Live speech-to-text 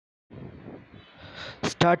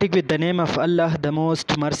Starting with the name of Allah, the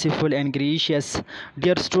most merciful and gracious.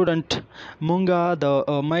 Dear student, munga the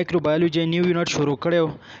microbiology new unit shuru kړو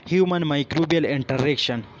human microbial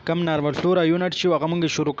interaction. کم نارمل فلورا یونټ چې هغه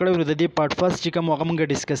مونږ شروع کړو د دې پارت فرست چې کوم هغه مونږ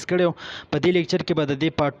ډیسکس کړو په دې لیکچر کې به د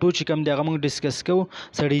دې پارت 2 چې کوم دی هغه مونږ ډیسکس کوو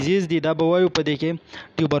څه ډیزیز دی دا به وایو په دې کې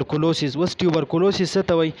tuberculosis. وس tuberculosis څه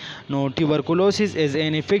ته وایي؟ نو tuberculosis is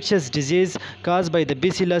an infectious disease caused by the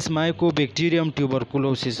bacillus mycobacterium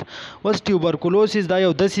tuberculosis. وس tuberculosis دا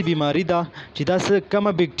یو داسې بیماری ده چې دا څه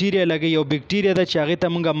کومه بکټیریا لګي یو بکټیریا ده چې هغې ته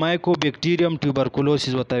مونږ mycobacterium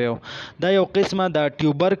tuberculosis ورته وایو. دا یو قسمه د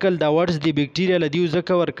ټیوبرکل دا ورډز دی بکټیریا له دیو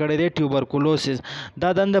ځکه کړی دی ټیوبرکلوسس. دا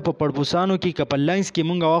دنده په پړپوسانو کې که په لنګس کې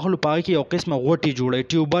مونږ واخلو په هغې کې یو قسمه غوټې جوړوي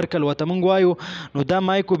ټیوبرکل ورته مونږ وایو. نو دا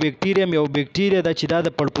مایکوبیکټیریم یو بکټیریا ده چې دا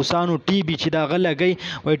د پړپوسانو ټي بي چې دا هغه لګوي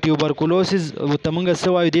وایي ټیوبرکلوسس ورته مونږ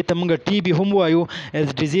څه وایو دې ته مونږ ټي بي هم وایو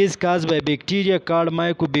از ډیزیز کاز بای بکټیریا کالډ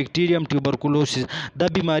مایکوبیکټیریم ټیوبرکلوسس. دا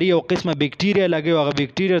بیماري یو قسمه بکټیریا لګوي هغه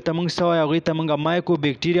بکټیریا ته مونږ څه وایو هغې ته مونږ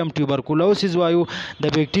مایکوبیکټیریم ټیوبرکلوسس وایو.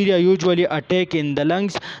 د بکټیریا یوجولي اټیک ان د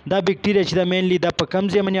لنګس. دا بکټیریا چې دا مینلی دا په کم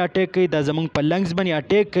ځای باندې اټیک کوي دا زمونږ په لنګس باندې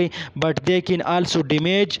اټیک کوي بټ دے کین آلسو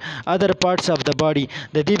ډیمیج ادر پارټس اف د باډي.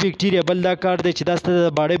 د دې بکټیریا بل دا کار دی چې دا ستا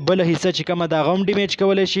د باډۍ بله حصه چې کومه د هغه هم ډیمیج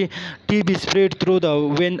کولی شي. ټي بي سپریډ تھرو د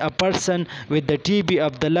وین ا پرسن وذ د ټي بي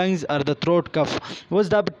اف د لنګز اور د تھروټ کف.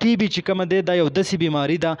 اوس دا ټي بي چې کومه دی دا یو داسې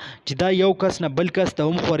بیماري ده چې دا یو کس نه بل کس ته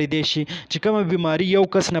هم خورېدی شي. چې کومه بیماري یو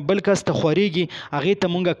کس نه بل کس ته خورېږي هغې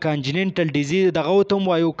ته مونږ کانجنینټل ډیزیز دغه ورته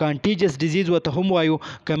هم وایو کانټیجس ډیزیز ورته هم وایو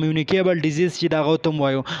کمیونیکیبل ډیزیز چې د هغه ورته هم وایو.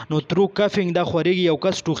 نو ترو کفینګ دا خورېږي یو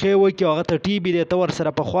کس ټوخی وکړي هغه ته ټي بي دی ته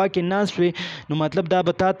ورسره په خوا کې ناست وې نو مطلب دا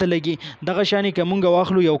به تا ته لګي. دغه شانې که مونږ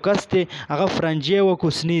واخلو یو کس دی هغه فرنجی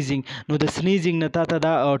وکړو سنیزینګ نو د سنیزینګ نه تا ته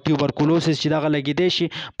دا ټیوبرکلوسس چې دغه لګېدی شي.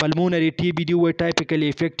 پلمونري ټي بي دی وایي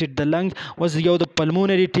ټایپیکلی افیکټډ د لنګ. اوس یو د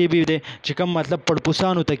پلمونري ټي بي دی چې کوم مطلب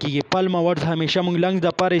پړپوسانو ته کېږي. پلمه ورډ همیشه مونږ لنګس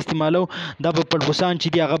دپاره استعمالو دا به پړپوسان چې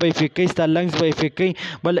دي هغه به افیکټ کوي ستا لنګس به افیکټ کوي.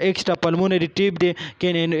 بل ایکسټرا پلمونري ټیپ دی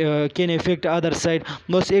کین افیکټ ادر سایډ.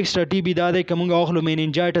 اوس ایکسټرا ټي بي دا دی که مونږ واخلو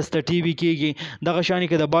میننجایټس ته ټي بي کېږي. دغه شانې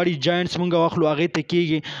که د باډي جاینټس مونږ واخلو هغې ته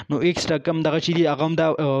کېږي. نو ایکسټرا کم دغه چې دي هغه هم دا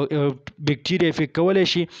بکټیریا افیکټ کولی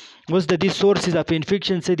شي. اوس د دې سورسز اف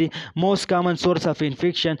انفیکشن څه دي؟ موست کامن سورس اف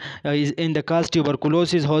انفیکشن از ان د کاز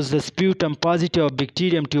ټیوبرکلوسس هاز د سپیوټم پازیټیو اف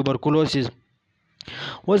بکټیریم ټیوبرکلوسس.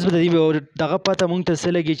 اوس به د دې دغه پته مونږ ته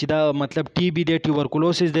څه لګي چې دا مطلب ټي بي دی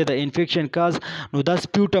ټیوبرکلوسس دی د انفیکشن کاز. نو دا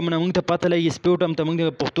سپیوټم نه مونږ ته پته لګي سپیوټم ته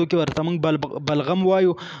مونږ پښتو کې ورته مونږ بلغم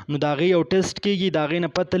وایو. نو د هغې یو ټیسټ کېږي د هغې نه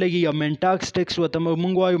پته لګي یو منټاکس ټیکس ورته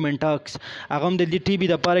مونږ وایو منټاکس هغه هم د دې ټي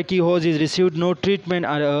بي دپاره کې هوز از ریسیوډ نو ټریټمنټ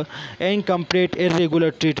انکمپلیټ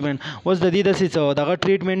ارریګولر ټریټمنټ. اوس د دې داسې څه دغه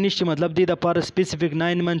ټریټمنټ نشته مطلب دې دپاره سپیسیفیک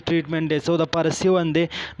 9 منت ټریټمنټ دی څو دپاره 7 دی.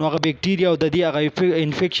 نو هغه بکټیریا او د دې هغه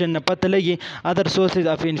انفیکشن نه پته لګي. ادر سورسز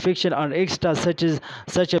of infection are extra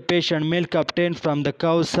such a patient milk obtained from the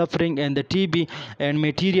cow suffering and the TB and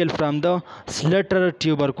material from the slaughter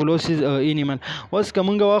tuberculosis animal. اوس که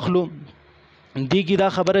مونږ واخلو دې کې دا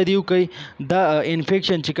خبره دی کوي دا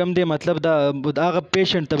انفیکشن چې کوم دی مطلب دا هغه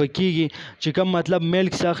پیشنټ ته به کېږي چې کوم مطلب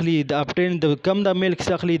ملک اخلي د اپټین د کم د ملک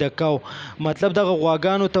اخلي د کاو مطلب دغه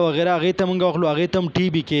غواګانو ته وغیره هغې ته مونږ واخلو هغې ته هم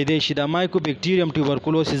ټي بي کېدی شي. د مایکوبیکټیریم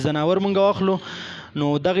ټیوبرکلوسس زناور مونږ واخلو نو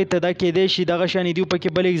دغې ته دا کېدی شي. دغه شانې دیو پکې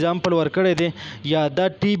بل اگزامپل ورکړی دی یا دا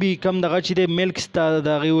ټي بي کم دغه چې دی ملک ستا د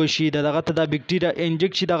هغې وشي د دغه ته دا بکټیریا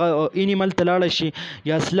انجکټ شي دغه انیمل ته لاړه شي.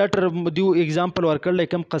 یا سلټر دیو اگزامپل ورکړلی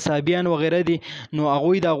کم قصابیان وغیره دي نو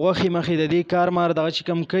هغوی د غوښې مخې د دې کار مار دغه چې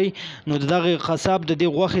کم کوي نو د دغې قصاب د دې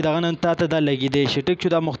غوښې دغه نه تا ته دا لګېدی شي. ټیک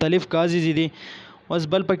شو دا مختلف کازز دي. اوس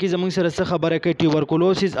بل پکې زموږ سره څه خبره کوي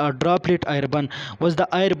ټیوبرکلوسس او ډراپلیټ ایربن. اوس د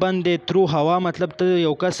ایربن دی تھرو هوا مطلب ته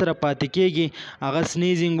یو کس سره پاتې کېږي هغه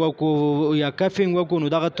سنیزینګ وکړو یا کفینګ وکړو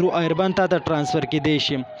نو دغه تھرو ایربن تا ته ټرانسفر کېدی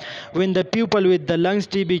شي. وین د پیپل وذ د لنګس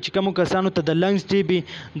ټي بي چې کومو کسانو ته د لنګس ټي بي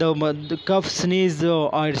د کف سنیز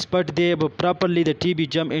ایر سپټ دی پراپرلی د ټي بي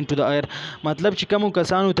جمپ انټو د ایر مطلب چې کومو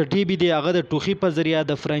کسانو ته ټي بي دی هغه د ټوخي په ذریعه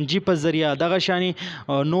د فرنجي په ذریعه دغه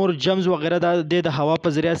شانې نور جمز وغیره د هوا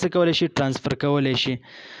په ذریعه څه کولی شي ټرانسفر کولی شي.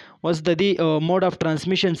 اوس د دې موډ اف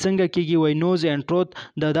ترانسمیشن څنګه کېږي وایي نوز اینډ تھروت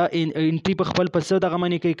دا انټري په خپل په څه دغه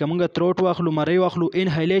باندې کوي که مونږ تھروټ واخلو مرۍ واخلو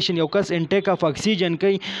انهیلیشن یو کس انټیک اف اکسیجن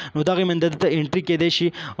کوي نو دغې من د ته انټري کېدی شي.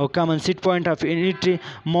 او کامن سیټ پوینټ اف انټري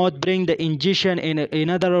ماوث برینګ د انجیشن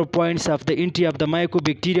ان ادر پوینټس اف د انټري اف د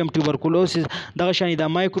مایکوبیکټیریم ټیوبرکلوسس. دغه شانې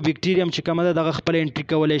دا مایکوبیکټیریم چې کومه ده دغه خپل انټري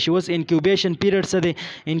کولی شي. اوس انکیوبیشن پیریډ څه دی؟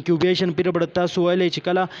 انکیوبیشن پیریډ به تاسو ویلی چې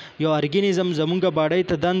کله یو ارګینزم زمونږ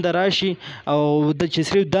باډۍ ته دنده راشي او د چې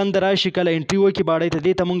صرف دنده د راشي کله انټري وکړي باډۍ ته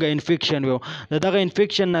دې ته مونږ انفیکشن ویو د دغه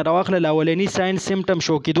انفیکشن نه راواخله اولني ساين سیمټم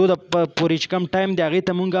شو کېدو د پورې چې کم ټایم دی هغې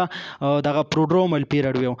ته مونږ دغه پروډرومل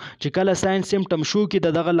پیریډ ویو چې کله ساين سیمټم شو کړي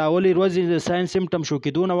د دغه لاولې ورځې د ساين سیمټم شو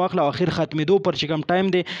کېدو نه واخله او اخر ختمېدو پر چې کم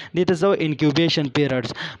ټایم دی دې ته زه انکیوبیشن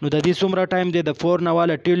پیریډز نو د دې څومره ټایم دی د 4 نه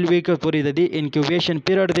واله ټیل ویک پورې د دې انکیوبیشن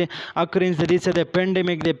پیریډ دی اکرنس د دې څه دی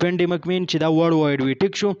پینډیمیک دی پینډیمیک مین چې دا ورډ وایډ وي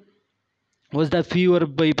ټیک شو اوس دا فیور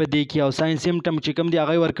به په دې کې او ساين سیمټم چې کوم دی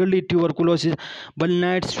هغه ورکړلی ټیوبرکلوسس بل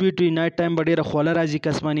نایټ سویټ وي نایټ ټایم به ډېره خوله راځي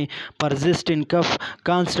کسمانی پرزسټنټ کف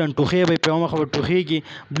کانسټنټ ټوخی به په مخه ټوخیږي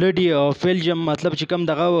بلډي فیلجم مطلب چې کوم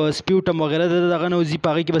دغه سپیوټم وغیره دغه نه وځي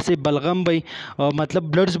په هغې کې به بلغم به مطلب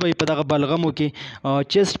بلډز به په دغه بلغمو کې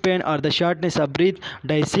چیسټ پین اور د شارټنس اف بریث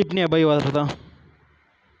ډایسیپنیا به ورته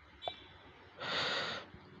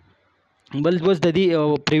بل اوس د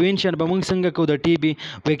دې پریوینشن به موږ څنګه کوو د ټي بي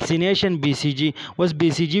ویکسینیشن بي سی جي اوس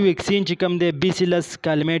بي سی جي ویکسین چې کوم دی بیسیلس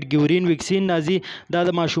کالمیټ ګیورین ویکسین راځي دا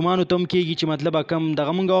د ماشومانو ته هم کېږي چې مطلب کم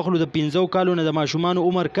دغه موږ واخلو د 15 کالو نه د ماشومانو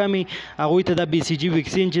عمر کم وي هغوی ته دا بي سی جي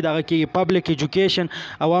ویکسین چې دغه کېږي پبلک ایجوکیشن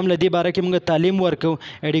عوام له دې باره کې موږ تعلیم ورکوو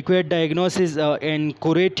اډیکویټ ډایګنوسس اینډ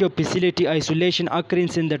کوریټیو فیسیلیټي آیسولیشن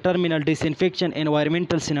اکرنس ان د ټرمینل ډسانفیکشن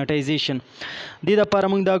انوایرمنټل سینیټایزیشن دې دپاره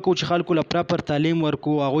موږ دا کوو چې خلکو له پراپر تعلیم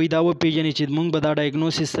ورکوو هغوی دا وپېژني چې موږ به دا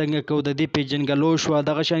ډایګنوسس څنګه کوو د دې پیژنګلو شوه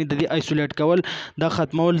دغه شان د دې آیسولیټ کول دا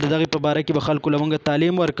ختمول د دغې په باره کې به خلکو له موږ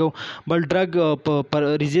تعلیم ورکوو بل ډرګ پر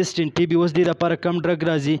ریزسټنټ ټي بي اوس دې دپاره کم ډرګ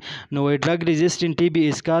راځي نو ډرګ ریزسټنټ ټي بي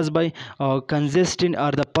از کاز بای کنزسټنټ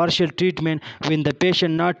اور د پارشل ټریټمنټ وین د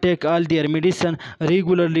پیشنټ ناٹ ټیک آل دیئر میډیسن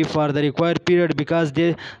ریګولرلی فار د ریکوایر پیریډ بیکاز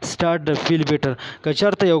دې سټارټ فیل بیټر که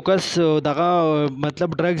چېرته یو کس دغه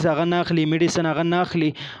مطلب ډرګز هغه نه اخلي میډیسن هغه نه اخلي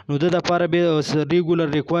نو د دپاره به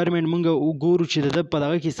ریګولر ریکوایرمنټ موږ وګورو چې د ده په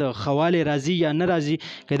دغه کې څه خوالی راځي یا نه راځي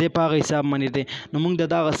که دی په هغه حساب باندې دی نو موږ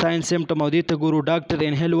د دغه ساين سیمټم او دې ته ګورو ډاکټر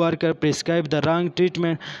انهیل ورکر پرسکرایب د رانګ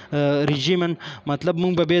ټریټمنټ ریژیمن مطلب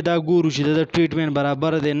موږ به بیا دا ګورو چې د ټریټمنټ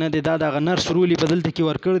برابر دی نه دی دا دغه نرس رول یې په دلته کې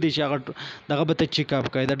ورکړی دی چې هغه دغه به ته چیک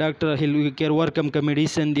اپ کوي د ډاکټر هیل کیر ورکم که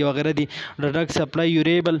میډیسن دی وغیره دي د ډرګ سپلای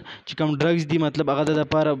یوریبل چې کوم ډرګز دي مطلب هغه د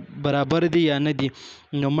لپاره برابر دي یا نه دي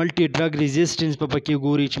نو ملټي ډرګ ریزسټنس په پکې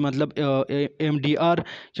ګوري چې مطلب ایم ډي آر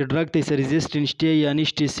چې ډرګ ته ریزسټنس شته یا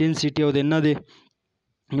نشته سینسیټیو دی نه دی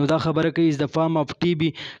نو دا خبره کوي is the form of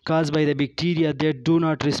TB caused by the bacteria that do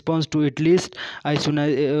not respond to at least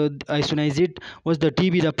isoniazid اوس د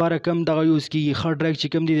TB دپاره کم دغه یوز کېږي ښه ډرګ چې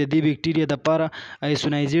کوم دی د دې بکټیریا دپاره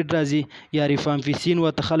آیسونایزید راځي یا ریفامفیسین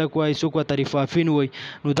ورته خلک وایي څوک ورته ریفافین وایي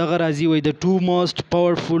نو دغه راځي وایي د ټو موسټ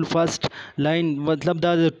پاورفول فرسټ لاین مطلب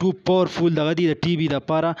دا د ټو پاورفول دغه دی د TB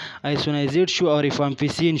دپاره آیسونایزید شو او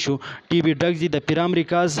ریفامفیسین شو TB ډرګز دي د پرایمري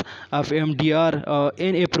کاز اف MDR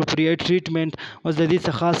ان اپروپریټ ټریټمنټ اوس د دې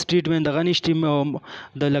څخه خاص ټریټمنټ دغه نشته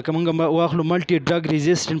د لکه موږ واخلو ملټي ډرګ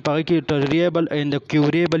ریزسټنټ په هغې کې ټریبل اینډ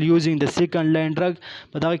کیوریبل یوزینګ د سیکنډ لاین ډرګ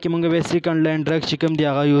په دغه کې موږ بیا سیکنډ لاین ډرګ چې کوم دی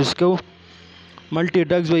هغه یوز کوو ملټي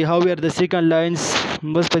ډرګز وایي هاو ویر د سیکنډ لاینس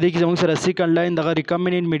بس په دې کې زموږ سره سیکنډ لاین دغه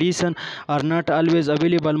ریکمنډ میډیسن آر ناٹ الویز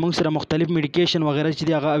اویلیبل موږ سره مختلف میډیکیشن وغیره چې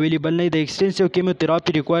دی هغه اویلیبل نه دی د ایکسټنسیو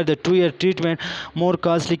کیموتراپي ریکوایر د 2 year ټریټمنټ مور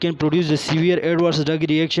کاسټلی کین پروډیوس د سیویر ایډورس ډرګ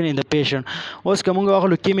ریاکشن ان د پیشنټ اوس که موږ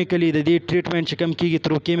واخلو کیمیکلی د دې ټریټمنټ چې کوم کېږي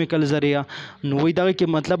ترو کیمیکل ذریعه نو وایي دغه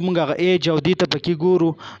کې مطلب موږ هغه ایج او دې ته پکې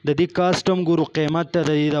ګورو د دې کاسټ هم ګورو قیمت ته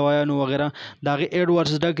د دې دوایانو وغیره د هغې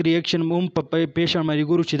ایډورس ډرګ ریاکشن هم په پیشنټ باندې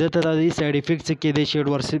ګورو چې دته د دې سایډ افیکټ څه کېدی شي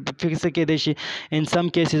ایډورس فکس کېدای شي ان سم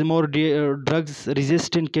کیسز مور ډرګز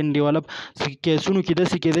ریزسټنټ کین ډیولپ کیسونو کې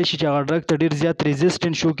داسې کېدای شي چې هغه ډرګ ته ډېر زیات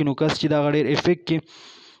ریزسټنټ شو کړي نو کس چې دا هغه ډېر افیکټ کړي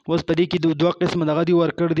اوس په دې کې دوه قسمه دغه دي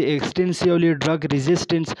ورکړ دي ایکسټنسیولی ډرګ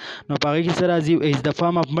ریزسټنس نو په هغې کې څه راځي از د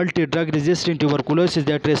فارم اف ملټي ډرګ ریزسټنټ ټیوبرکلوسس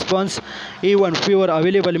دیٹ ریسپانس ایون فیور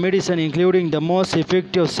اویلیبل میډیسن انکلوډینګ د موست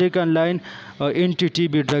افیکټیو سیکنډ لاین انټي ټي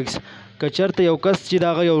بي ډرګز که چېرته یو کس چې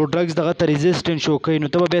دغه یو ډرګز دغه ته ریزسټنټ شو کوي نو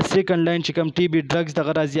ته به بیا سیکنډ لاین چې کوم ټي بي ډرګز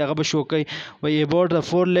دغه راځي هغه به شو کوي وایي اباؤټ د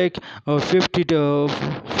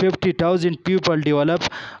 4,50,000 پیپل ډیولپ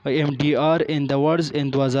MDR ان د ورډز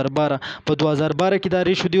ان 2012 په 2012 کې دا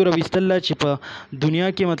ریشو دی راویستله چې په دنیا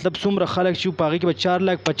کې مطلب څومره خلک چې په هغې کې به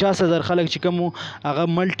 4,50,000 خلک چې کوم هغه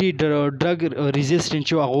ملټي ډرګ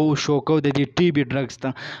ریزسټنټ شو هغه شو کو د دې ټي بي ډرګز ته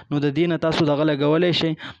نو د دې نه تاسو دغه لګولی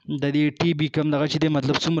شئ د دې ټي بي کوم دغه چې دی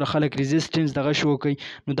مطلب څومره خلک ریزسټنس دغه شو کوي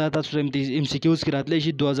نو دا تاسو ام سی کیوز کې راتلی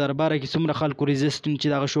شي 2012 کې څومره خلکو ریزسټنس چې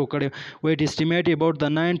دغه شو کړی وایي اټ اسټیمیټ اباؤټ د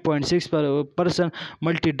 9.6%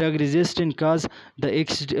 ملټي ډرګ ریزسټنٹ کاز د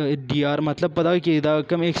ایکس ډي آر مطلب په دغه کې دا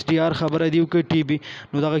کم ایکس ډي آر خبره دی وکړي ټي بي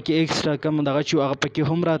نو دغه کې ایکسټرا کم دغه چې هغه پکې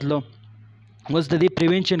هم راتلو اوس د دې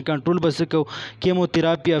پریونشن کنټرول به څه کوو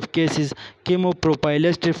کیموتراپي اف کیسز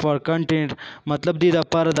کیموپروفایلسټي فار کنټینټ مطلب دې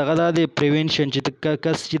دپاره دغه دا د پریونشن چې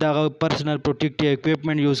کس چې دغه پرسنل پروټیکټیو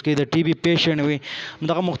اکوپمنټ یوز کوي د ټي بي پیشنټ وي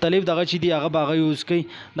دغه مختلف دغه چې دي هغه به هغه یوز کوي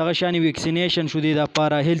دغه شانې ویکسینیشن شو دې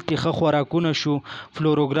دپاره هیلتي ښه خوراکونه شو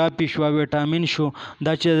فلوروګرافي شو ویټامین شو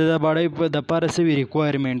دا چې د باړۍ دپاره څه وي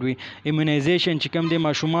ریکوایرمنټ وي ایمونایزیشن چې کوم دی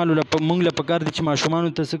ماشومانو موږ له پکار دي چې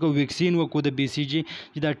ماشومانو ته څه کوو ویکسین وکړو د بي سی جي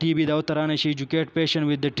چې دا ټي بي دا ورته رانه شي educate patient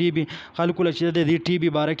with the TB خلکو له چې د دې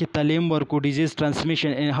TB باره کې تعلیم ورکو disease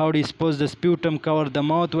transmission and how to expose the sputum cover the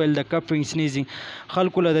mouth while the coughing sneezing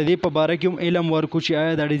خلکو له د دې په باره کې هم علم ورکو چې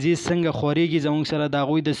آیا د ډیزیز څنګه خورېږي زموږ سره د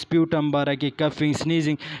هغوی د سپیوټم باره کې coughing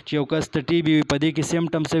sneezing چې یو کس ته TB وي په دې کې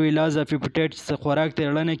سیمټمس وي لاز اف اپیټایټس خوراک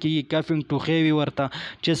ته اړنه کېږي coughing ټوخی وي ورته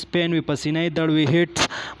چست پین وي پسینه یې دړ وي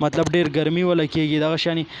هیټس مطلب ډېر ګرمي وله کېږي دغه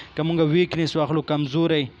شانې که مونږ ویکنیس واخلو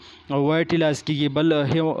کمزوری او وایټ لاس کېږي بل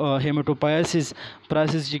هیمټوپایسس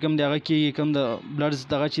پروسس چې کوم دی هغه کېږي کوم د بلډز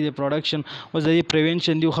دغه چې دی پروډکشن اوس د دې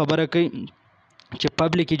پریونشن دی خبره کوي چې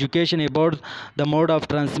پبلک ایجوکیشن اباوټ د موډ اف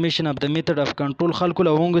ترانسمیشن اف د میتھډ اف کنټرول خلکو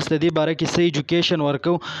له مونږ د دې باره کې صحیح ایجوکیشن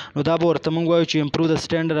ورکو نو دا به ورته مونږ وایو چې امپروو د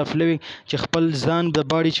سټینډرډ اف لیوینګ چې خپل ځان د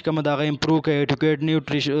باډي چې کومه د هغه امپروو کوي ایډوکیټ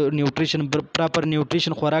نیوټریشن پراپر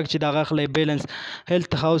نیوټریشن خوراک چې د هغه اخلی بیلنس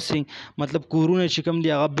هیلث هاوسینګ مطلب کورونه چې کوم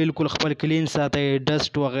دی هغه بالکل خپل کلین ساتئ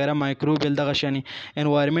ډسټ وغیره مایکروبیل دغه شانې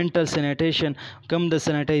انوایرمنټل سینیټیشن کم د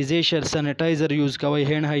سینیټایزیشن سینیټایزر یوز کوئ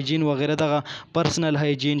هینډ هایجین وغیره دغه پرسنل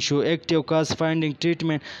هایجین شو ایکټیو کاز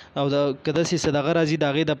ټریټمنټ او د که داسې څه دغه راځي د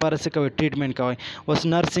هغې دپاره څه کوئ ټریټمنټ کوئ اوس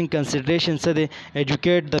نرسنګ کنسیډریشن څه دی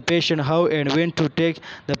ایجوکیټ د پیشنټ هاو اینډ وین ټو ټیک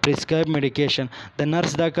د پرسکرایب میډیکیشن د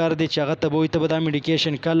نرس دا کار دی چې هغه ته به وایي ته به دا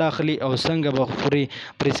میډیکیشن کله اخلي او څنګه به خوري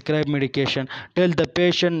پرسکرایب میډیکیشن ټیل د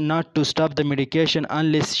پیشنټ ناٹ ټو سټاپ د میډیکیشن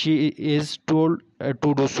انلیس شي از ټولډ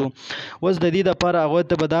ټو ډو سو اوس د دې دپاره هغه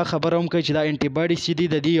ته به دا خبره هم کوي چې دا انټي باډیز چې دي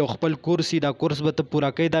د دې یو خپل کورس دا کورس به ته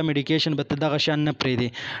پوره کوي دا میډیکیشن به ته دغه شان نه پرېږدي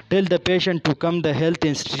ټیل د پیشنټ ټو کم د هیلث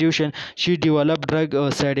انسټیټیوشن شي ډیولپ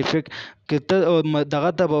ډرګ سایډ افیکټ که ته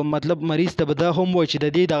دغه ته به مطلب مریض ته به دا هم وایي چې د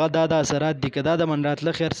دې دغه دا اثرات دي که دا د من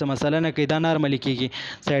راتله خیر څه مسله نه کوي دا نارملي کېږي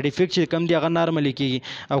سایډ افیکټ چې کوم دي هغه نارملي کېږي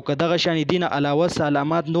او که دغه شانې دي نه علاوه څه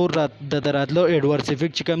علامات نور د راتلو ایډورس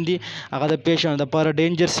افیکټ چې کوم دي هغه د پیشنټ دپاره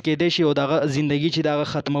ډینجرس کېدی شي او دغه زندګي چې د هغه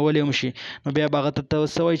ختمولی هم شي نو بیا به هغه ته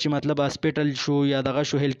څه وایي چې مطلب هاسپیټل شو یا دغه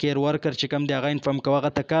شو هیلث کیر ورکر چې کوم دی هغه انفارم کوه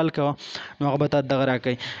هغه ته کال کوه نو هغه به تا دغه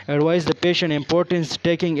راکوي ایډوایز د پیشنټ امپورټنس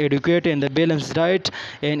ټیکنګ ایډوکیټ ان د بیلنس ډایټ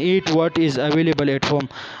اینډ ایټ واټ از اویلیبل ایټ ہوم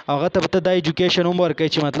هغه ته به ته دا ایجوکیشن هم ورکوي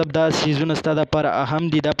چې مطلب دا سیزونه ستا دپاره اهم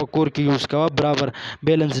دي دا په کور کې یوز کوه برابر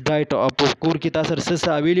بیلنس ډایټ او په کور کې تا سره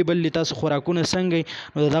څه اویلیبل دي تاسو خوراکونه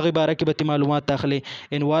څنګه نو د دغې باره کې به ته معلومات اخلي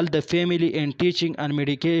انوالو د فیملی ان ټیچینګ ان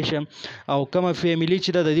میډیکیشن او کومه فیملی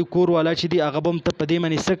چې د دې کور والا چې دي هغه به هم ته په دې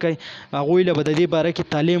باندې څه کوي هغوی له به د دې باره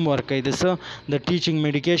کې تعلیم ورکوي د څه د ټیچینګ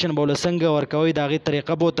میډیکیشن به له څنګه ورکوئ د هغې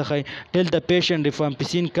طریقه به ورته ښایي ټیل د پیشنټ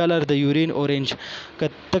ریفامپسین کلر د یورین اورنج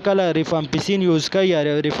که ته کله ریفامپسین یوز کوي یا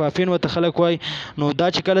ریفافین ورته خلک وایي نو دا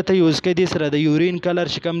چې کله ته یوز کوي دې سره د یورین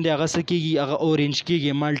کلر چې کوم دی هغه څه کېږي هغه اورنج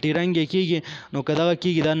کېږي مالټي رنګ یې کېږي نو که دغه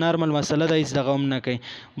کېږي دا نارمل مسله ده هېڅ دغه هم نه کوي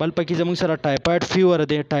بل پکې زموږ سره ټایپاید فیور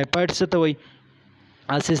دی ټایپاید څه ته وایي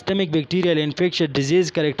A systemic bacterial infection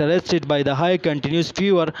disease characterized by the high continuous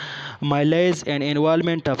fever, malaise and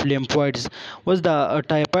involvement of lymphoids. Was the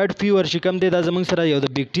typhoid fever چې کوم دی دا زموږ سره یو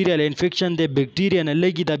د بکټیریال انفیکشن دی بکټیریا نه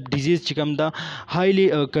لګي د ډیزیز چې کوم دا هایلی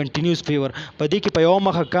کنټینیوس فیور په دې کې په یو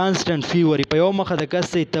مخه کانسټنټ فیور په یو مخه د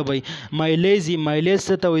کس ته تبي مایلیز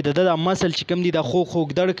څه ته وي د مسل چې کوم دی د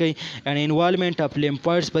خوږ دړ کوي ان انوالومنت اف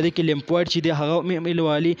لیمفوایډز په دې کې لیمفوایډ چې دی هغه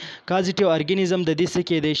ملوالي کازیټیو ارګانیزم د دې څه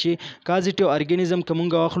کې دی شي کازیټیو ارګانیزم کومه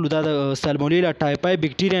واخلو دا د سالمونیلا ټایپای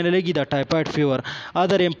بکټیریا نه لګي دا ټایپاید فیور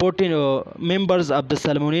اذر امپورټنت ممبرز اف د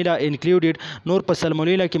سالمونیلا انکلوډډ نور په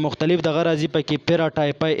سالمونیلا کې مختلف دغه راځي پکې پیرا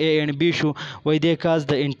ټایپای ا اینڈ بی شو وای د کاز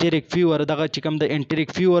د انټریک فیور دغه چې کوم د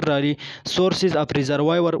انټریک فیور رالي سورسز اف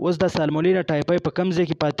ریزروایور اوس د سالمونیلا ټایپای په کم ځای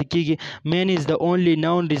کې پاتې کیږي مین از د اونلی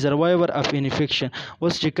ناون ریزروایور اف انفیکشن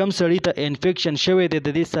اوس چې کم سړی ته انفیکشن شوی دی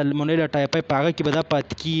د دې سالمونیلا ټایپای په هغه کې به دا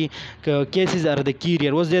پاتې کیږي کیسز ار د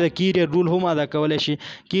کیریئر اوس د کیریئر رول هم ادا کولی شي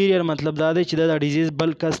کیریئر مطلب دا دی چې دا ډیزیز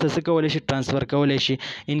بل کس ته څه کولی شي ټرانسفر کولی شي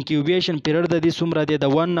انکیوبیشن پیریډ د دې څومره دی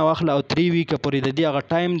د 1 نه واخله او 3 ویکه پورې د دې هغه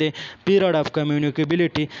ټایم دی پیریډ اف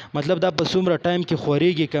کمیونیکیبلیټي مطلب دا په څومره ټایم کې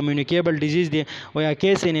خورېږي کمیونیکیبل ډیزیز دی ویا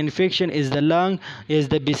کیس ان انفیکشن از د لانګ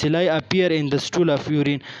از د بیسیلای اپیر ان د سټول اف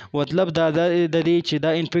یورین مطلب دا د دې چې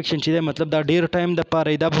دا انفیکشن چې دی مطلب دا ډیر ټایم د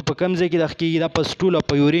پاره دا په کم ځای کې د کېږي دا په سټول او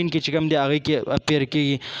په یورین کې چې کوم دی هغه کې اپیر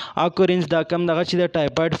کېږي اکورنس دا کم دغه چې د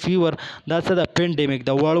ټایپاید فیور دا څه د پینډیمیک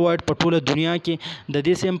د ورلډ وایډ په ټوله دنیا کې د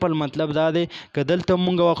دې سیمپل مطلب دا دی که دلته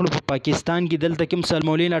مونږ واخلو په پاکستان کې دلته کوم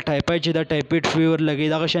سالمونیلا ټایفاید چې دا ټایفاید فیور لګي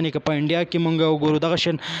دغه شانې که په انډیا کې مونږ وګورو دغه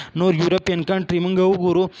شان نور یورپین کنټري مونږ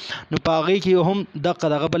وګورو نو په هغې کې هم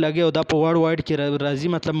دغه به لګي او دا په ورلډ وایډ کې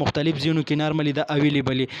راځي مطلب مختلف ځایونو کې نارملي دا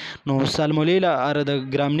اویلیبل نو سالمونیلا د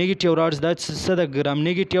ګرام نیګیټیو راډز دا څه د ګرام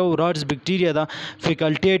نیګیټیو راډز بکټیریا دا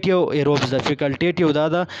فیکلټیټیو ایروبز دا فیکلټیټیو دا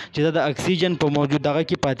چې دا د اکسیجن په موجود دغه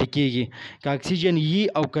کې پاتې کیږي که اکسیجن یي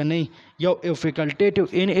او که نه یو فیکلټیټیو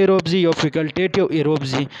ان ایروبز یو فیکلټیټیو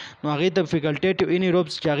ایروبز نو هغې ته فیکلټیټیو ان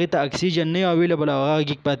ایروبز چې هغې ته اکسیجن نه اویلیبل هغه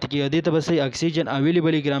کې پاتې کیږي دې ته به صحیح اکسیجن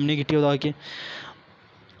اویلیبل ګرام نیګیټیو دغه کې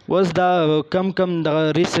اوس دا کم دغه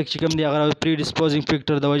ریسک چې کوم دی هغه پری ډسپوزینګ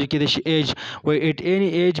فیکټر د وجې کېدای شي ایج وایي ایټ اینی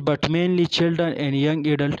ایج بټ مینلی چلډرن اینډ ینګ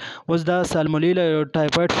ایډلټ اوس دا سالمونیلا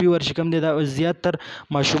ټایفاید فیور چې کوم دی دا زیات تر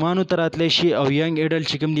ماشومانو ته راتلی شي او ینګ ایډلټ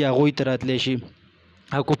چې کوم دی هغوی ته راتلی شي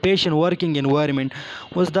اکوپیشن ورکینګ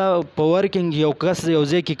انوایرمنټ اوس دا په ورکینګ یو کس یو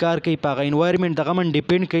ځای کې کار کوي په هغه انوایرمنټ دغه من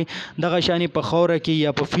ډیپینډ کوي دغه شانې په خاوره کې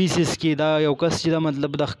یا په فیسز کې دا یو کس چې دا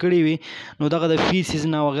مطلب دغه کړی وي نو دغه د فیسز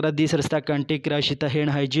نه وغیره دې سره ستا کنټیکټ راشي ته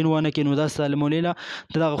هینډ هایجین ونه کړي نو دا سالمونیلا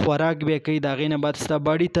ته دغه خوراک بیا کوي د هغې نه بعد ستا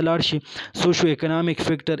باډي ته لاړ شي سوشو اکنامیک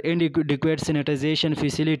فیکټر انډیکویټ سینیټایزیشن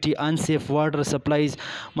فیسیلیټي انسیف واټر سپلایز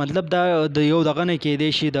مطلب دا د یو دغه نه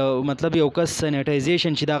کېدای شي د مطلب یو کس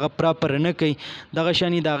سینیټایزیشن چې دغه پراپر نه کوي دغه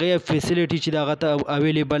شانې د هغې فیسیلیټي چې د هغه ته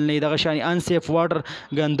اویلیبل نه وي دغه شانې انسیف واټر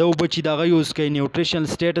ګنده اوبه چې د هغه یوز کوي نیوټریشنل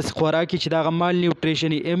سټیټس خوراک چې د هغه مال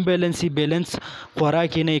نیوټریشن امبیلنسي بیلنس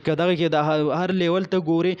خوراک یې نه وي که دغه کې د هر لیول ته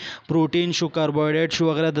ګورې پروټین شو کاربوهایډریټ شو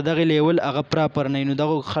وغیره د دغې لیول هغه پراپر نه وي نو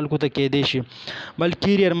دغه خلکو ته کیدای شي بل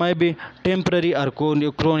کیریئر مای بي ټمپرري ار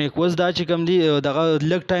کرونیک اوس دا چې کوم دی دغه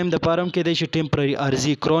لږ ټایم دپاره هم کیدای شي ټمپرري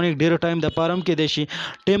عرضي کرونیک ډېر ټایم دپاره هم کیدای شي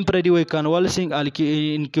ټمپرري وایي کنولسنګ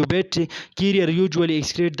انکیوبیټ کیریئر یوزولي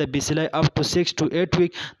excrete the bacilli up to 6 to 8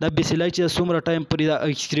 week دا bacilli چې څومره ټایم پورې دا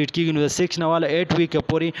excrete کیږي نو د 6 نه والا 8 week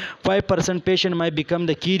پورې 5% patient might become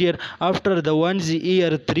the carrier after the 1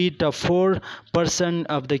 year 3 to 4%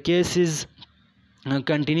 of the cases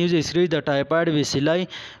continues to excrete the typhoid bacilli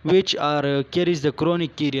which are carries the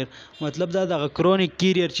chronic carrier مطلب دا دغه chronic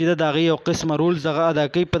carrier چې دا دغه یو قسمه رولز دغه ادا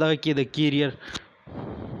کوي په دغه کې د carrier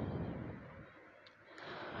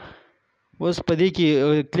اوس په دې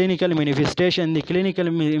کې کلینیکل مینیفیسټیشن دی کلینیکل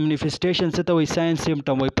مینیفیسټیشن څه ته وایي ساینس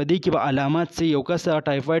سیمټم وایي په دې کې به علامات څه یو کس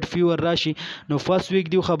ټایفاید فیور راشي نو فرست ویک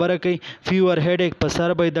دی خبره کوي فیور هیډیک په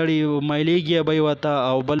سر به دړي مایلیګیا به وته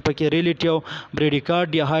او بل پکې ریلیټیو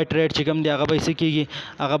بریډیکارډیا هارت ریټ چې کوم دی هغه به څه کېږي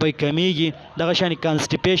هغه به کمیږي دغه شانې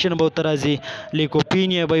کانسټیپیشن به ورته راځي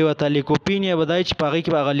لیکوپینیا به وته لیکوپینیا به دا چې په هغې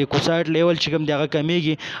کې به هغه لیکوسایډ لیول چې کوم دی هغه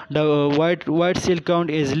کمیږي د وایټ سیل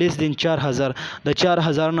کاونټ از لیس دین 4000 د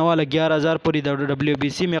 4000 نه والا 11000 پورې د ډبلیو بي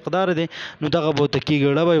سي مقدار دی نو دغه به ورته کېږي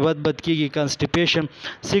ډبه بد کېږي کانسټیپیشن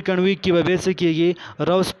سیکنډ ویک کې به بیا څه کېږي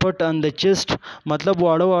روس پټ ان د چیسټ مطلب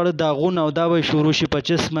واړه داغونه او دا به شروع شي په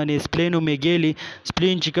چیسټ باندې سپلینو میګیلی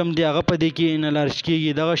سپلین چې کوم دی هغه په دې کې انلارج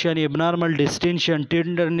کېږي دغه شان ابنارمل ډسټینشن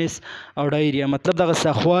ټینډرنس او ډایریا مطلب دغه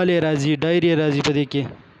سخوالی راځي ډایریا راځي په دې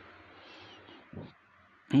کې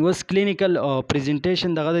اوس کلینیکل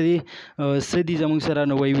پریزنټیشن دغه د څه دي زموږ سره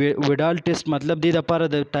نو وایي ویډال ټیسټ مطلب دې دپاره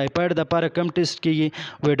د ټایفاید دپاره کم ټیسټ کېږي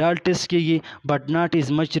ویډال ټیسټ کېږي بټ ناٹ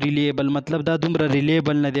از مچ ریلیبل مطلب دا دومره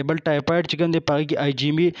ریلیبل نه دی بل ټایفاید چې کوم دی په هغې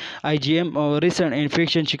کې آی جی ایم ریسنټ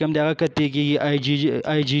انفیکشن چې کوم دی هغه کتې کېږي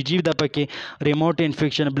آی جی جي د پکې ریموټ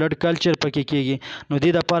انفیکشن بلډ کلچر پکې کېږي نو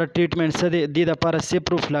دې دپاره ټریټمنټ څه دی دې دپاره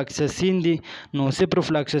سیپروفلاکسسین دی نو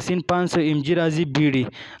سیپروفلاکسسین 500 ام جي راځي بیډي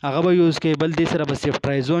هغه به یوز کوي بل دې سره به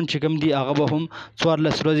سیفټرایزون چې کوم دی هغه به هم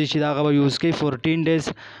 14 ورځې چې هغه به یوز کوي 14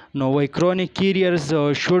 ډیز نو وایي کرونیک کیریرز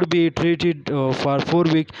شوډ بی ټریټډ فار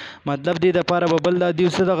 4 ویک مطلب دې دپاره به بل دا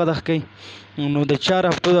دیو څه دغه کوي نو د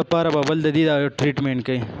 4 هفتو دپاره به بل د دې ټریټمنټ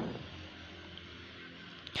کوي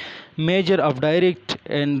میجر اف ډایرکټ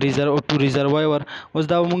اینڈ ټو ریزروایور اوس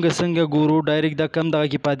دا مونږ څنګه ګورو ډایرکټ دا کم دغه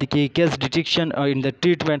کې پاتې کېږي کیس ډیټیکشن ان د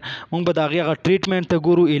ټریټمنټ مونږ به د هغې هغه ټریټمنټ ته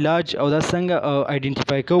ګورو علاج او دا څنګه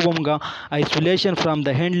آیډنټیفای کوو مونږ آیسولیشن فرام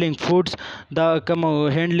د هینډلینګ فوډس دا کوم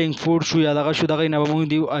هینډلینګ فوډ شو یا دغه شو دغې نه به مونږ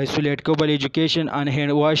دی آیسولیټ کوو بل ایجوکیشن ان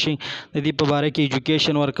هینډ واشنګ د دې په باره کې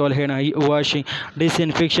ایجوکیشن ورکول هینډ واشنګ ډس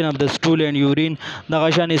انفیکشن اف د سټول اینډ یورین دغه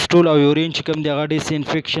شانې سټول او یورین چې کوم دی هغه ډس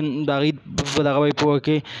انفیکشن د هغې په دغه به یې پوه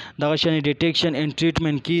کوي دغه شانې ډیټیکشن اینډ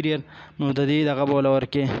ټریټمنټ کیریئر نو د دې دغه به وله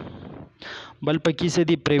ورکوي بل پکې څه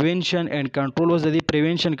دي پریونشن اینڈ کنټرول. اوس د دې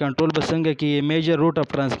پریونشن کنټرول به څنګه کې میجر روټ اف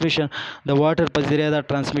ټرانسمیشن د واټر په ذریعه دا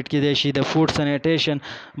ټرانسمیټ کېدای شي. د فوډ سینیټیشن،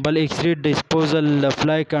 بل ایکسریټ ډسپوزل، د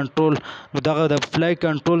فلای کنټرول. نو دغه د فلای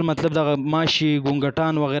کنټرول مطلب دغه ماشي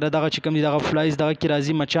ګونګټان وغیره دغه چې کوم دي دغه فلایز دغه کې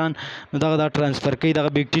راځي مچان، نو دغه دا ټرانسفر کوي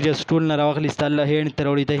دغه بیکټیریا سټول نه راوخلي ستا له هینډ ته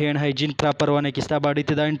راوړي، د هینډ هایجین پراپر ونه کړي، ستا باډي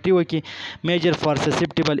ته دا انټري وکړي. میجر فار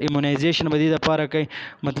سسپټیبل ایمونایزیشن به دې دپاره کوي،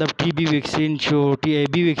 مطلب ټي بي ویکسین شو، ټي ای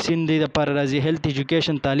بي ویکسین دې دپاره راځي. هیلث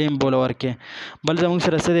ایجوکیشن تعلیم بوله ورکړي. بل زموږ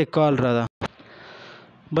سره څه دی کالرا ده.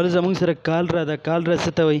 کالرا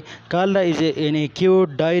څه ته وایي؟ کالرا is an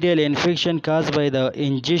acute diarrheal infection caused by the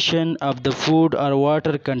ingestion of the food or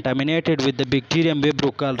water contaminated with the bacterium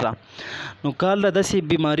vibrio cholera. نو کالرا داسې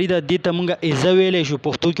بیماری ده، دې ته مونږ ایزه ویلی شو،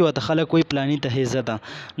 پښتو کې ورته خلک وایي پلاني ته هیزه ده.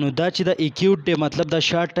 نو دا چې د اکیوټ دی مطلب دا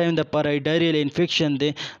شارټ ټایم دپاره ډایریل انفیکشن دی.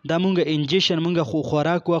 دا مونږ انجیشن مونږ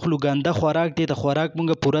خوراک واخلو، ګنده خوراک دی، د خوراک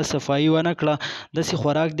مونږ پوره صفایي ونه کړه، داسې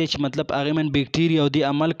خوراک دی چې مطلب هغې من بیکټیریا او دې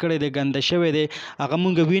عمل کړی دی، ګنده شوی دی، هغه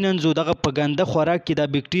مونږ ویننځو، دغه په ګنده خوراک کې دا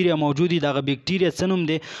بیکټیریا موجود دي. دغه بیکټیریا څه نوم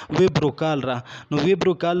دی؟ ویبرو کالرا. نو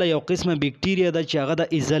ویبرو کالرا یو قسمه بیکټیریا ده چې هغه د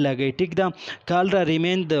ایزه لګوي. ټیک ده. کالرا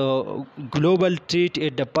ریمین د global threat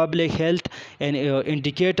at the public health and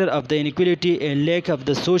indicator of the inequality and lack of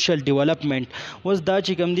the social development. اوس دا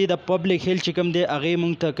چې کوم دی د پبلک هیلث چې کوم دی هغې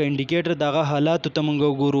مونږ ته که انډیکیټر دغه حالاتو ته مونږ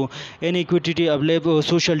وګورو. انیکویټي of life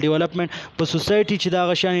social development. په سوسایټي چې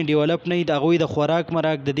دغه شانې ډیولپ نه وي، د هغوی د خوراک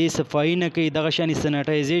مراک د دې صفایي نه کوي، دغه شانې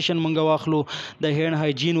سینیټایزیشن مونږ واخلو، د هینډ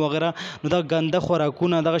هایجین وغیره، نو دا ګنده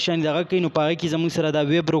خوراکونه دغه شانې دغه کوي. نو په هغې کې زموږ سره دا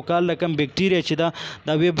ویبروکال کم بیکټیریا چې ده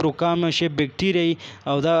دا ویبروکام شیپ بیکټیریا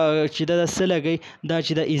او دا چې دا څه لګوي؟ دا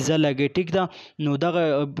چې د ایزه لګوي. ټیک ده. نو دغه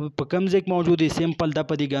په کم ځای کې موجود دی؟ سیمپل دا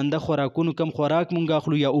په دې ګنده خوراکونو کم خوراک مونږ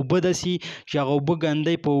اخلو یا اوبه داسې چې هغه اوبه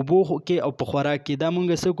ګندی په اوبو کې او په خوراک کې، دا مونږ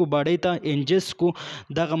څه کو باډۍ ته انجست کو،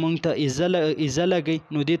 دغه مونږ ته ایزه لګوي.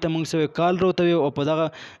 نو دې ته مونږ څه وایو؟ کالرا ته وایو. او په دغه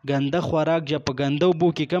ګنده خوراک یا په ګنده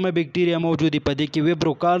اوبو کې کومه بیکټیریا موجود دي؟ په دې کې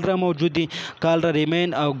ویبرو کالرا موجود دي. کالرا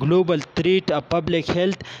ریمین او ګلوبل تھریټ اف پبلک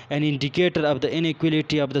هیلث اینڈ انډیکیټر اف د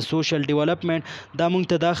انیکویلیټي اف د سوشل ډیولپمنٹ. دا مونږ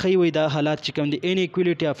ته دا ښیي وایي دا حالات چې کوم دي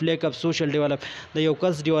انیکویلیټي اف لیک اف سوشل ډیولپ، د یو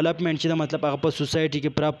کس ډیولپمنٹ چې دا مطلب هغه په سوسایټي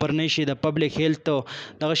کې پراپر نه شي، د پبلک هیلث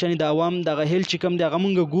دغه شانې د عوام دغه هیلث چې کوم دی هغه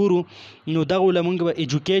مونږ ګورو. نو دغه له مونږ به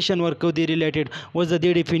ایجوکیشن ورکو دی ریلیټډ. اوس د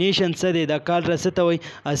دې ډیفینیشن څه دی؟ دا کالرا څه ته وایي؟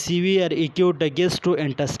 ا سیویر اکیوټ د ګیسټرو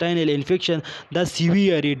انټسټاینل انفیکشن. دا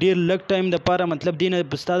سیویر ډېر لږ ټایم دپاره مطلب دې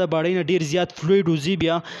نه ستا د باډۍ نه ډېر زیات فلویډ وځي.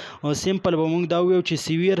 بیا سمپل به مونږ دا وویو چې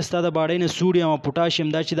سیویر ستا د باډۍ نه سوډیم او پوټاشیم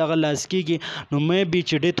دا چې دغه لاس کېږي، نو مې بي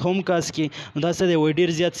چې ډیت هم کاز کې. نو دا څه دی؟ وایي ډېر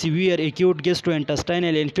زیات سیویر اکیوټ ګیسټرو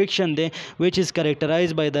انټسټاینل انفیکشن دی ویچ از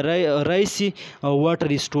کریکټرایز بای د رایسي واټر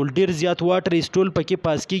اسټول. ډېر زیات واټر اسټول پکې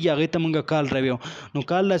پاس کېږي، هغې ته مونږ کالرا ویو. نو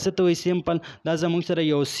کالرا څه ته وایي؟ سمپل دا زموږ سره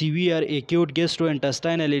یو سیویر اکیوټ ګیسټرو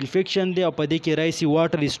انټسټاینل انفیکشن دی او په دې کې رایسي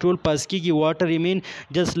واټر اسټول پاس کېږي. واټر ریمین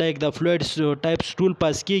جسٹ لایک د فلویډ ټایپ سټول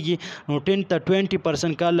پاس کېږي. نو 10 to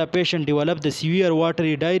 20% کالرا پیشنټ ډیولپ د سیویر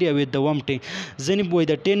واټري ډایریا ویت د ومټینګ. ځینې وایي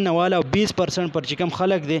د 10 نه والا 20% پر چې کوم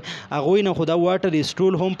خلک دی هغوی نه خو دا واټر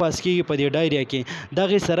اسټول هم پاس کېږي په دې ډایریا کې.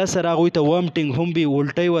 دغې سره سره هغوی ته ومټینګ هم وي،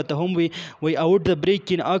 الټۍ ورته هم وي. وایي آوټ د بریک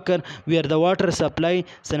کین اکر ویر د واټر سپلای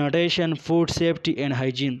سینیټیشن فوډ سیفټي اینډ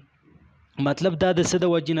هایجین. مطلب دا د څه د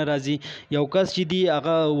وجې نه راځي؟ یو کس چې دی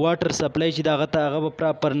هغه واټر سپلای چې د هغه ته هغه به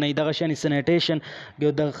پراپر نه وي، دغه شانې سینیټیشن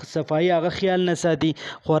د صفایي هغه خیال نه ساتي،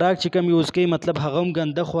 خوراک چې کوم یوز کوي مطلب هغه هم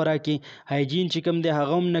ګنده خوراک وي، هایجین چې کوم دی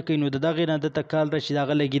هغه هم نه کوي. نو د دغې نه دته کالرا چې د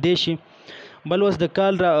هغه لګېدی شي. بل اوس د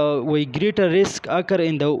کالرا وایي ګریټر ریسک اکر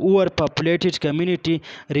ان د اوور پاپولیټډ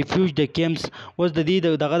کمیونټي ریفیوج د کیمپس. اوس د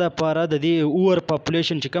دې دغه دپاره د دې اوور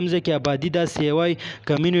پاپولیشن چې کوم ځای کې آبادي داسې وایي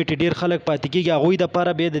کمیونټي ډېر خلک پاتې کېږي، هغوی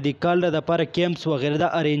دپاره بیا د دې کالرا دپاره کیمپس وغیره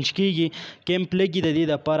دا ارینج کېږي. کیمپ لګي د دې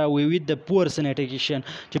دپاره وی ویت د پور سینیټایزیشن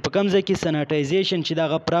چې په کوم ځای کې سینیټایزیشن چې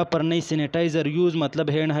دغه پراپر نه سینیټایزر یوز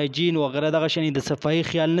مطلب هینډ هایجین وغیره دغه شانې د صفایي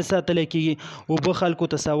خیال نه ساتلی کېږي، اوبه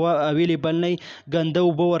خلکو ته سوا اویلیبل نه وي، ګنده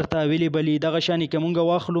اوبه ورته اویلیبل وي. دغه شانې که مونږ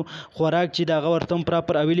واخلو خوراک چې د هغه ورته هم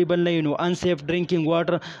پراپر اویلیبل نه وي، نو انسیف ډرینکینګ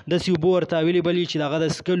واټر داسې اوبه ورته اویلیبل وي چې د هغه د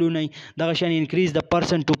څکلو نه وي. دغه شان انکریز د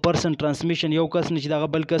پرسن ټو پرسن ټرانسمیشن، یو کس نه چې دغه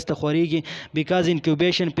بل کس ته خورېږي. بیکاز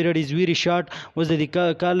انکیوبیشن پیریډ از ویری شارټ. اوس د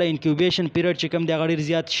دې کال انکیوبیشن پیریډ چې کوم دی هغه ډېر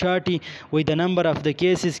زیات شارټ وي. وایي د نمبر اف د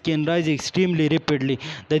کیسز کین رایز ایکسټریملی ریپیډلی.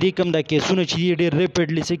 د دې کوم د کیسونه چې دي ډېر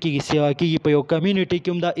ریپیډلی څه کېږي سیوا کېږي. په یو کمیونټي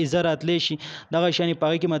کې هم دا ایزه راتلی شي. دغه شانې په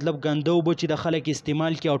هغې کې مطلب ګنده اوبه چې د خلک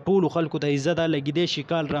استعمال کړي او ټولو خلکو ته مریضه ده لګیدی شي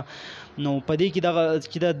کالرا نو په دې کې دغه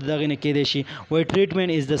چې دغه نه کېدی شي وایي ټریټمنټ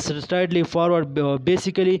از د سټایډلی فارورډ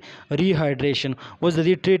بیسیکلی ریهایډریشن. اوس د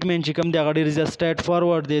دې ټریټمنټ چې کوم دی هغه ډېر زیات سټایډ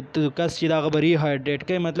فارورډ دی کس چې دغه به ریهایډریټ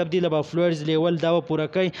کوي مطلب دی له به فلویډز لیول دا به پوره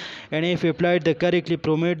کوي and if applied the correctly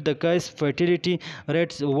promote the case fertility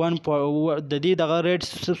rates د دې دغه ریټ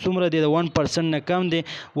څومره دی د 1% نه کم دی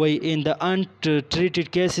وایي in the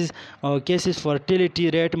untreated cases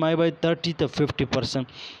fertility rate might be 30 to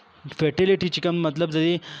 50%. فرټیلیټي چې کوم مطلب د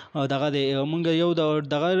دې دغه دی مونږ یو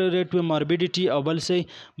دغه ریټ وي ماربیډیټي او بل څه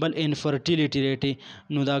بل انفرټیلیټي ریټ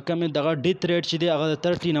نو دا کم دغه ډیت ریټ چې دی هغه د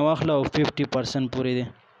 30 نه واخله او 50% پورې دی.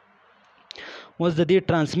 اوس د دې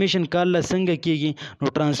ټرانسمیشن کال څنګه کیږي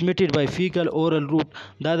نو ټرانسمیټډ بای فیکل اورل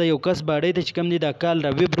روټ دا د یو کس باډۍ ته چې کوم دی دا کال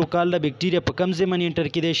را ویبرو کال د بکټیریا په کم ځای باندې انټر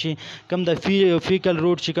کیدی شي کوم د فیکل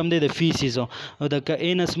روټ چې کوم دی د فیسیزو او د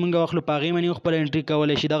اینس مونږ واخلو په هغې باندې خپل انټري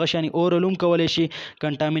کولی شي دغه شانې اورل هم کولی شي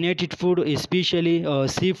کنټامینیټډ فوډ اسپیشلی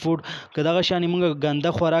سی فوډ که دغه شانې مونږ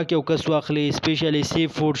ګنده خوراک یو کس واخلي اسپیشلی سی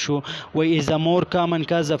فوډ شو وایي از ا مور کامن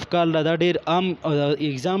کاز اف کالرا دا ډېر عام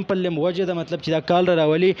اگزامپل لیم وجه ده مطلب چې دا کالرا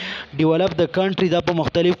راولي ډیولپ د کنټري دا په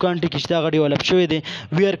مختلف کنټري کې چې هغه ډیولپ شوی دی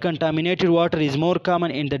ویر کنټامینیټډ واټر از مور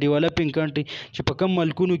کامن ان د ډیولپینګ کنټري چې په کوم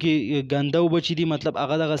ملکونو کې ګنده اوبه چې دي مطلب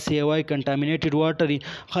هغه دغه سی واي کنټامینیټډ واټر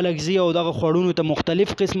خلک ځي او دغه خوړونو ته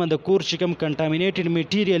مختلف قسمه د کور چې کوم کنټامینیټډ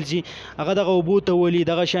میټیریل ځي هغه دغه اوبو ته ولي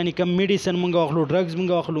دغه شانې کوم میډیسن مونږ واخلو ډرګز مونږ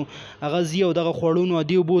واخلو هغه ځي او دغه خوړونو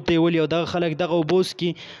دې اوبو ته ولي او دغه خلک دغه اوبو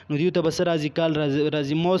څکي نو دوی ته به څه راځي کال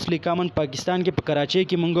راځي موسټلی کامن پاکستان کې په کراچۍ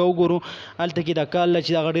کې مونږ وګورو هلته کې دا کال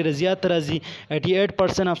چې دغه ډېره زیات راځي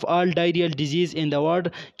 88% of all diarrheal disease in the world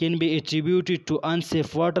can be attributed to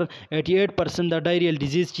unsafe water 88% د diarrheal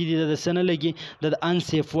disease چې دی د څه نه لګي د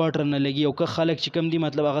unsafe water نه لګي او که خلک چې کوم دي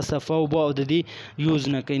مطلب هغه صفا اوبه او د دې یوز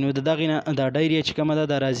نه کوي نو د دغې نه دا ډایریا چې کومه ده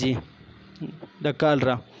دا راځي د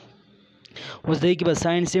کالرا. اوس د دې کې به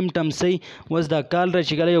ساین سیمټمز صحیح اوس دا کالرا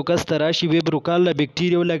چې کله یو کس ته راشي ویبرو کالرا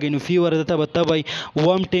بکټیریا ولګي نو فیور دته به تبی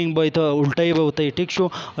وامټینګ به ته الټۍ به ورته ټیک شو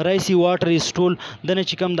رایسي واټر سټول دنه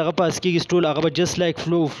چې کوم دغه پاس کېږي سټول هغه به جست لایک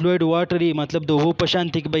فلویډ واټر مطلب د اوبو په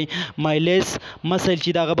شان تک به مایلیس مسل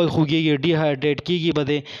چې دغه به خوږېږي ډیهایډریټ کېږي به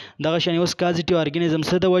دی دغه شان اوس کازیټیو ارګانیزم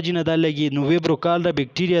څه د وجې نه دا لګي نو ویبرو کالرا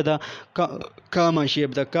بکټیریا دا کاما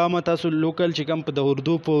شیپ د کاما تاسو لوکل چې کوم په د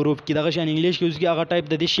اردو په اروپ کې دغه شان انګلیش کې اوس کې هغه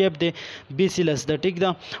ټایپ د دې شیپ دی بیسیلس د ټیک دا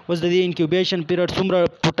اوس د دې انکیوبیشن پیریډ څومره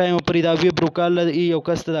په ټایم پورې دا ویبرو کالرا یو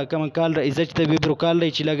کس ته دا کوم کالرا عزت ته ویبرو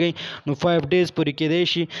کالرا چې لګي نو 5 ډیز پورې کېدی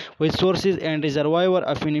شي وایي سورسز اینډ ریزروایور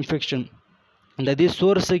اف ان انفیکشن د دې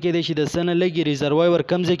سورس کې دی چې د څه نه لګي ریزروایور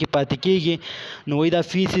کوم ځای کې پاتې کېږي نو وایي دا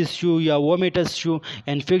فیسز شو یا ومیټس شو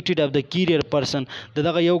انفیکټډ اف د کیریئر پرسن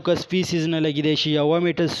دغه یو کس فیسز نه لګېدی شي یا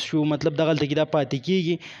ومیټس شو مطلب دغلته کې دا پاتې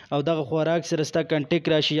کېږي او دغه خوراک سره ستا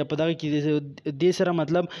کنټیکټ راشي یا په دغه کې دې سره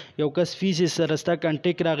مطلب یو کس فیسز سره ستا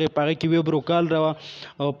کنټیکټ راغی په هغه کې ویبرو کالرا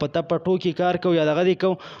او په ته په ټوکې کار کوو یا دغه دې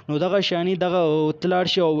کوو نو دغه شانې دغه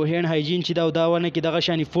تلاړ شي او هینډ هایجین چې دا ونه کې دغه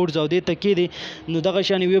شانې فوډز او دې ته کېدی نو دغه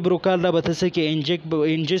شانې ویبرو کالرا به ته څه کې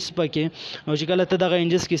انجس پکې او چې کله ته دغه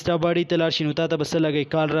انجس کې ستا باډي ته لاړ شي نو تا ته به څه لګوي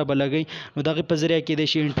کالرا به لګوي نو دغې په ذریعه کېدی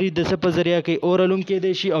شي انټري د څه په ذریعه کوي اورل هم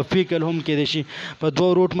کېدی شي او فیکل هم کېدی شي په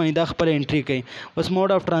دوه روټ باندې دا خپل انټري کوي. اوس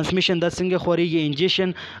موډ اف ټرانسمیشن دا څنګه خورېږي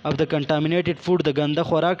انجیشن اف د کنټامینیټډ فوډ د ګنده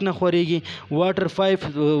خوراک نه خورېږي واټر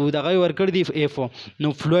 5 دغه ورکړ دی ایفو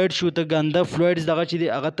نو فلویډ شو ته ګنده فلویډز دغه چې دی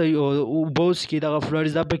هغه ته اوبوس کې دغه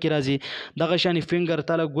فلویډز دا پکې راځي دغه شانې فنګر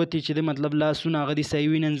تاله ګوتې چې دی مطلب لاسونه هغه دي صحیح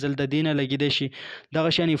ویننزل د دې نه لګېدی شي دغه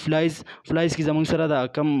شانې فلایز کې زموږ سره دا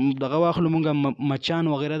کم دغه واخلو مونږ مچان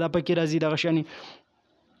وغیره دا پکې راځي دغه شانې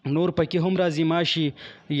نور پکې هم راځي ماشي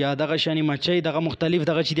یا دغه شانې مچۍ دغه مختلف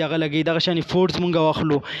دغه چې دی هغه لګي دغه شانې فوډز مونږ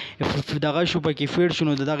واخلو دغه شو پکې فیډ شو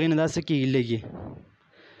نو د دغې نه دا څه کېږي لګي.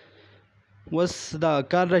 اوس دا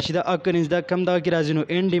کالرا چې دا اکرنس دا کم دغه کې راځي نو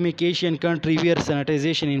انډیمیک ایشین کنټري ویر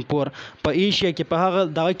سینیټایزیشن ان پور په ایشیا کې په هغه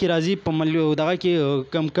دغه کې راځي په دغه کې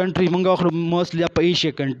کم کنټري مونږ واخلو موسټلی په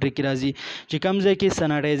ایشیا کنټري کې راځي چې کم ځای کې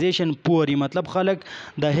سینیټایزیشن پور مطلب خلک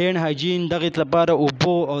د هینډ هایجین دغې لپاره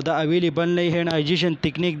اوبو او د اویلیبل نه هینډ هایجین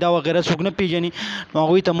ټیکنیک دا وغیره څوک نه پیژني نو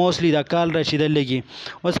هغوی ته موسټلی دا کالرا چې دا لګي.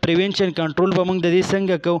 اوس پریوینشن کنټرول به مونږ د دې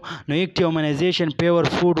څنګه کوو نو ایکټیومنایزیشن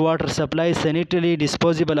پیور فوډ واټر سپلای سینیټري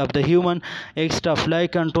ډسپوزیبل اف د هیومن ایکسټرا فلای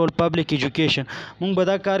کنټرول پبلک ایجوکیشن مونږ به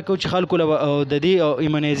دا کار کوو چې خلکو له د دې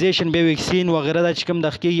ایمونایزیشن بیا ویکسین وغیره دا چې کوم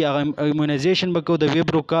دغه کېږي هغه ایمونایزیشن به کوو د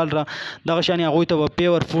ویبرو کالرا دغه شانې هغوی ته به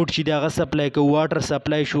پیور فوډ چې دی هغه سپلای کوو واټر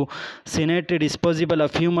سپلای شو سینیټري ډسپوزیبل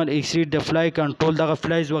اف هیومن ایکسیډ د فلای کنټرول دغه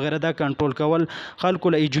فلایز وغیره دا کنټرول کول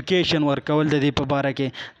خلکو له ایجوکیشن ورکول د دې په باره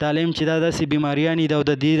کې تعلیم چې دا داسې بیماریانې ده او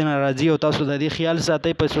د دې نه راځي او تاسو د دې خیال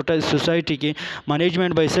ساتئ په سوسایټي کې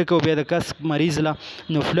منیجمنټ به یې څه کوو بیا د کس مریض له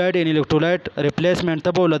نو فلویډ ان الکټرولاइट الکترولایټ ریپلیسمنټ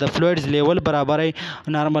ته به له د فلویډز لیول برابرای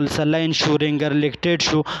نارمل سلاین شو رینګر لیکټیټ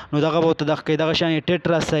شو نو دغه به ورته دغه کوي دغه شان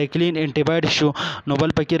ټیټراسایکلین انټي شو نو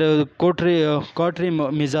بل پکې کوټري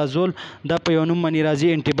میزازول دا په یو نوم باندې راځي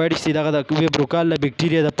انټي بایوټکس دي دغه د ویبروکال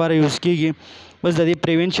بیکټیریا دپاره یوز کیږي بس د دې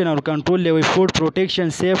پریونشن او کنټرول دی فوډ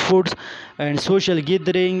پروټیکشن سیف فوډز اینڈ سوشل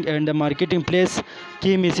ګیدرینګ اینڈ مارکیټینګ پلیس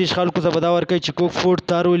کې میسیج خلکو ته به دا ورکوي چې کوک فوډ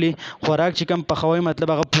تارولي خوراک چې کوم پخوي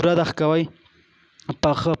مطلب هغه پوره دغه کوئ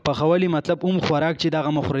پخولی مطلب خوراک چې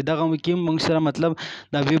دغه مخوري دغه کې موږ سره مطلب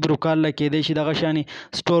د ویبروکال له کېدی شي دغه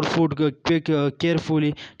شانې سټور فوډ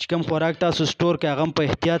کیرفولي چې کوم خوراک تاسو سټور کوئ هغه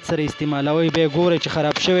په احتیاط سره استعمالوئ بیا ګورئ چې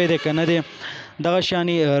خراب شوی دی که نه دی دغه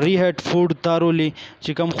شانې ریهټ فوډ تارولي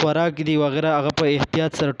چې کوم خوراک دی وغیره هغه په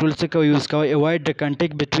احتیاط سره ټول څه کوئ یوز کوئ اوایډ د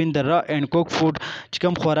کنټیکټ بټوین د را اینډ کوک فوډ چې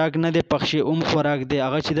کوم خوراک نه دی پخ شي خوراک دی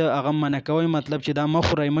هغه چې د هغه منع کوئ مطلب چې دا مه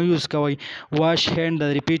خورئ مه یوز کوئ واش هینډ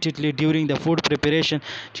د ریپیټډلی ډیورینګ د فوډ پریپریشن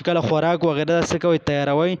چې کله خوراک وغیره څه کوئ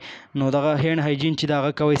تیاروئ نو دغه هینډ هایجین چې د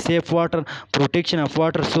هغه کوئ سیف واټر پروټیکشن اف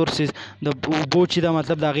واټر سورسز د اوبو چې د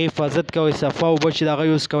مطلب د هغې حفاظت کوئ صفا اوبه چې د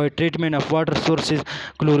هغه یوز کوئ ټریټمنټ اف واټر سورسز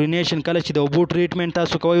کلورینیشن کله چې د اوبو ټریټمنټ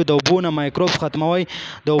تاسو کوئ د اوبو نه مایکروب ختموئ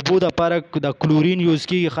د اوبو دپاره د کلورین یوز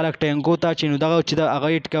کیږي خلک ټینکو ته چې نو دغه چې د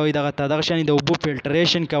هغه ایټ کوئ دغه دغه شانې د اوبو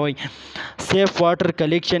فلټریشن کوئ سیف واټر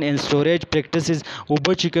کلیکشن اینډ سټوریج پریکټسز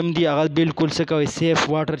اوبه چې کوم دي هغه بالکل څه کوئ سیف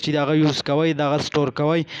واټر چې د هغه یوز کوئ دغه سټور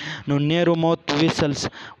کوئ نو نیرو موت ویسلز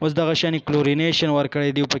اوس دغه شانې کلورینیشن ورکړی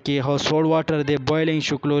دی پکې هاوس هولډ واټر دی بویلینګ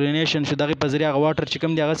شو کلورینیشن شو دغې په ذریعه هغه واټر چې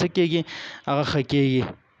کوم دی هغه څه کیږي هغه ښه کیږي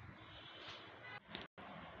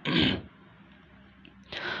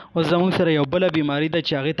اوس زموږ سره یو بله بیماري ده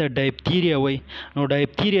چې هغې ته ډایپتیریا وایي نو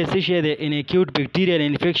ډایپتیریا څه شی دی ان اکیوټ بیکټیریل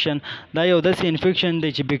انفیکشن دا یو داسې انفیکشن دی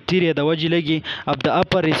چې بیکټیریا د وجې لګي اف د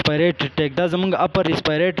اپر ریسپایریټري ټریک دا زموږ اپر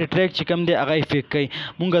ریسپایریټري ټریک چې کوم دی هغه افیکټ کوي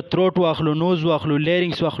مونږ تروټ واخلو نوز واخلو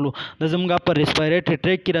لیرینګس واخلو دا زموږ اپر ریسپایریټري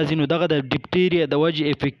ټریک کې راځي نو دغه د ډیپټیریا د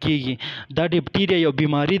وجې افیکټ کیږي دا ډیپټیریا یو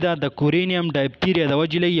بیماري ده د کورینیم ډایپټیریا د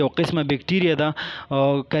وجې لګي یو قسمه بیکټیریا ده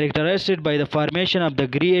کریکټرایزډ بای د فارمیشن اف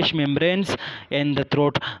د ګریش ممبرینز ان د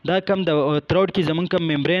تروټ دا کم د تروټ کې زمونږ کم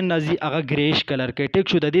ممبرین راځي هغه ګریش کلر کوي ټیک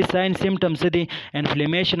شو د دې ساین سیمټم څه دي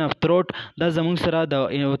انفلیمیشن اف تروټ دا زمونږ سره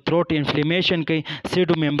د تروټ انفلیمیشن کوي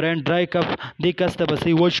سیډو ممبرین ډرای کف دې کس ته به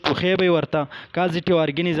صحیح وچ ټوخی به یې ورته کازټیو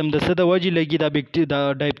ارګینزم د څه د وجې لګي دا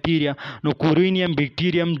ډایپټیریا نو کورینیم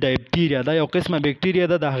بیکټیریم ډایپټیریا دا یو قسمه بیکټیریا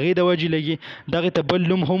ده د هغې د وجې لګي دغې ته بل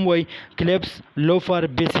نوم هم وایي کلیپس لوفر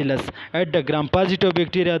بیسیلس ایټ د ګرام پازیټیو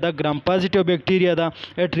بیکټیریا دا ګرام پازیټیو بیکټیریا ده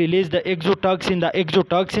ایټ ریلیز د ایکزوټاکسین دا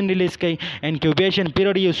ایکزوټاکسین ریلیز کوي انکیوبیشن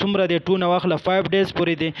پیریډ یې څومره دی 2 نه واخله 5 ډیز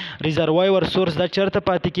پورې دی ریزروایور سورس دا چېرته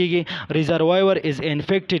پاتې کیږي ریزروایور از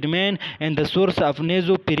انفیکټډ مین اینڈ د سورس اف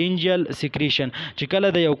نیزو پیرینجیل سیکریشن چې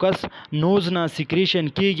کله د یو کس نوز نه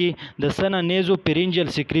سیکریشن کیږي د څه نه نیزو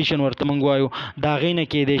پیرینجیل سیکریشن ورته موږ وایو د هغې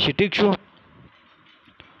نه کیدی شي ټیک شو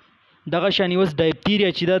دغه شان اوس ډایپټیریا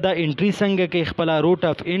چې دا د انټري څنګه کوي خپله روټ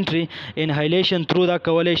اف انټري انهایلیشن تھرو دا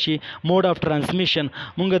کولی شي موډ اف ټرانسمیشن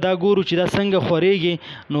مونږ دا ګورو چې دا څنګه خورېږي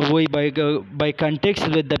نو وایي بای کنټیکس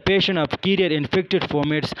ود د پیشنټ اف کیریئر انفیکټډ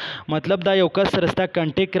فورمیټس مطلب دا یو کس سره ستا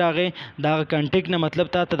کنټیک راغی دا کنټیک نه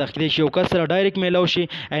مطلب تا ته دخلی شي یو کس سره ډایرکټ میلاو شي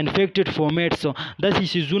انفیکټډ فورمیټس داسې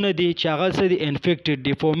څیزونه دي چې هغه څه دي انفیکټډ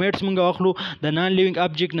دي فورمیټس مونږ واخلو د نان لیوینګ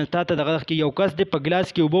ابجیکټ نه تا ته دغه کې یو کس دی په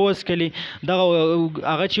ګلاس کې اوبه وڅښلې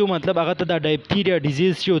دغه هغه چې مطلب هغه ته دا ډایپټیریا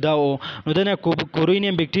ډیزیز شو دا نو دنه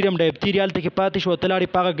کورینیم بیکټیریم ډایپټیریا هلته کې پاتې شو ته لاړې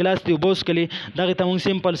په هغه ګلاس ته اوبه وڅښلې دغې ته مونږ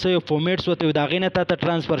سمپل څه فورمیټس ورته د هغې نه تا ته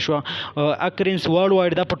ټرانسفر شوه اکرنس ورلډ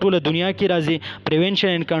وایډ دا په ټوله دنیا کې راځي پریونشن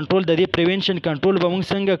اینډ کنټرول د دې پریونشن کنټرول به مونږ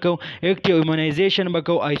څنګه کوو ایکټیو ایمونایزیشن به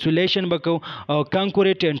کوو آیسولیشن به کوو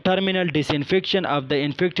کانکوریټ اینډ ټرمینل ډس انفیکشن اف د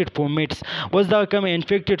انفیکټډ فورمیټس اوس دغه کوم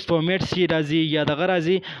انفیکټډ فورمیټس چې راځي یا دغه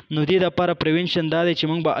راځي نو دې دپاره پریونشن دا دی چې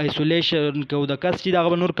مونږ به آیسولیشن کوو د کس چې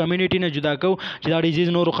دغه به نور کمیونټي نه جدا کوو چې دا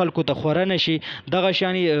ډیزیز نورو خلکو ته خوره نه شي دغه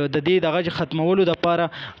شانې د دې دغه ختمولو دپاره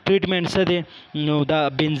ټریټمنټ څه دی نو دا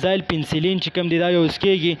بنزایل پنسلین چې کوم دی دا یوز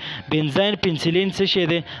کیږي بنزایل پنسلین څه شی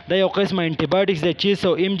دی دا یو قسمه انټي بایوټکس دی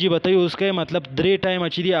 600 ام جی به ته یوز کوئ مطلب 3 ټایمه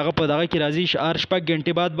چې دی هغه په دغه کې راځي هر 6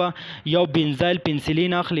 غنټې بعد به یو بنزایل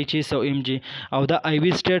پنسلین اخلي 600 ام جی او دا آی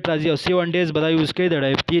وی سټیټ راځي او 7 ډیز به دا یوز کوئ د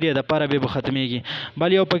ډایپټیریا دپاره به ختمیږي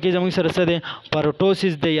بل یو پکې زموږ سره څه دی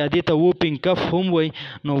پروټوسس دی یا دې ته ووپینګ کف هم وایي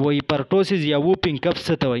نو وایي پروټوسس یا ووپینګ کف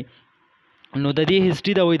څه ته وایي نو د دې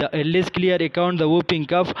هیستوري دا وایي د ارلیس کلیر اکاؤنٹ د ووپینګ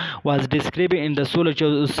کف واز ډسکرایب ان د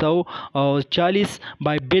 1640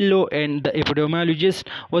 بای بیلو اینڈ د اپیډیمیولوژیست.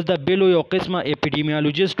 اوس د بیلو یو قسمه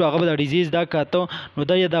اپیډیمیولوژیست هغه د ډیزیز دا کاته. نو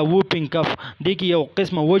دا د ووپینګ کف دې کې یو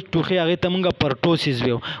قسمه وچ ټوخی هغې ته مونږ پرټوسیس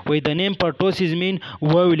ویو. وایي د نیم پرټوسیس مین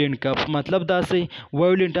وایولنټ کف، مطلب داسې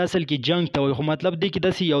وایولنټ اصل کې جنګ ته وایي، خو مطلب دې کې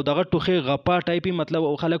داسې یو دغه ټوخی غپا ټایپي، مطلب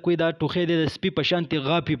خلک وایي دا ټوخی دی د سپي په شانتې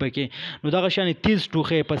غاپي پکې. نو دغه شانې تیز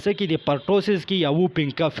ټوخی په څه کې د پرټوسیس کې یا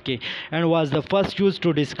ووپینګ کف کې. and was the first used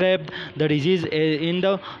to describe the disease in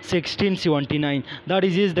the 1679. دا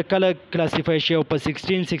disease د کله کلاسیفای شو په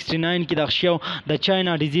 1669 کې د شو. د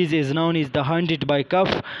چاینا disease is known as the 100 by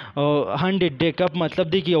cough 100 day cough، مطلب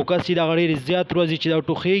دی کې یو کس چې دا ډېر زیات ورځې چې دا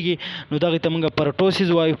ټوخیږي نو دغه ته موږ پرټوسیس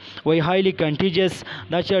وایو. وایي highly contagious،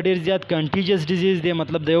 دا چې ډېر زیات contagious disease دی،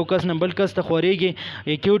 مطلب د یو کس نه بل کس ته خورېږي.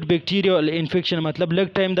 acute bacterial infection، مطلب لږ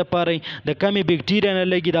ټایم د پاره د کمې بکټیریا نه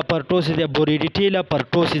لګي دا پرټوسیس دی. بوریډیټیلا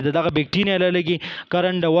پرټوسیس دغه بکټیریا نه لګي.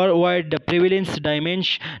 current worldwide the prevalence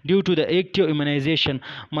diminish due to the active immunization،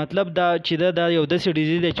 مطلب دا چې دا یو داسې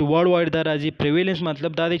ډیزیز دی چې ورلډ وایډ دا راځي. پریویلنس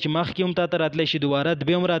مطلب دا دی چې مخکې هم تاته راتلی شي، دوباره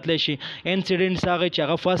بیا هم راتلی شي. انسیډنټس هغه چې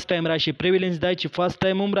هغه فرست ټایم راشي. پریویلنس دا چې فرست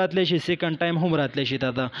ټایم هم راتلی شي، سیکنډ ټایم هم راتلی شي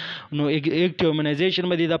تاته. نو اکټیو ایمونایزیشن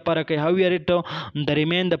به دې دپاره کوي. how are it the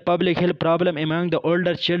remain the public health problem among the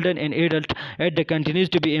older children and adults it continues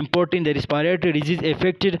to be important. The respiratory disease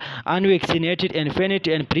affected unvaccinated infant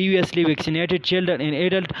and previously vaccinated children and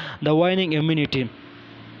adults the waning immunity.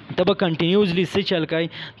 ته به کنټینیوزلی څه چل کوي،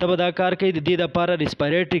 ته به دا کار کوي د دې دپاره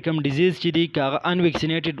ریسپایریټري کم ډیزیز چې دي که هغه ان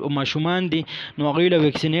ویکسینیټډ ماشومان دي نو هغوی له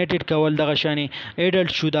ویکسینیټډ کول، دغه شانې ایډلټ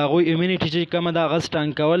شو د هغوی امیونیټي چې کومه ده هغه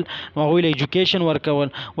سټرانګ کول، نو هغوی له ایجوکیشن ورکول.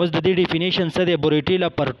 اوس د دې ډیفینیشن څه دی؟ بوریټیلا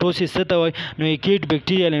پرټوسیس څه ته وایي؟ نو ایکیټ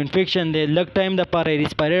بکټیریل انفیکشن دی، لږ ټایم دپاره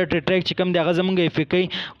ریسپایریټري ټریک چې کوم دی هغه زمونږ افیکټ کوي.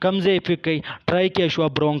 کوم ځای افیکټ کوي؟ ټرایکیا شو،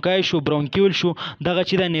 برونکای شو، برونکیول شو، دغه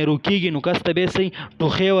چې دا نیرو کېږي نو کس ته بیا څه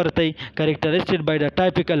ټوخی ورته وي. کریکټرسټډ بای د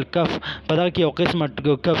ټایپیکل کف، په دغه کې یو قسمه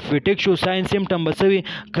کف فیټیک شو. ساین سیمټم به څه وي؟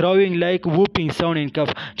 کراوینګ لایک ووپینګ ساوند ان کف،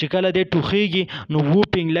 چې کله دی ټوخیږي نو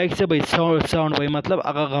ووپینګ لایک څه به ساوند وي، مطلب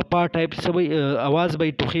هغه غپا ټایپ څه به اواز به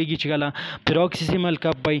ټوخیږي چې کله. پیروکسیسیمل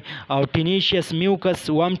کف وي او ټینیشیس میوکس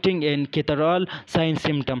وامټینګ ان کیترال ساین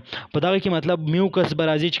سیمټم، په دغه کې مطلب میوکس به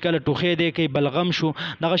راځي چې کله ټوخی دی کوي، بلغم شو،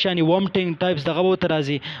 دغه شانې وامټینګ ټایپس دغه به ورته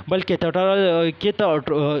راځي. بلکې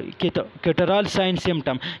کیټرال ساین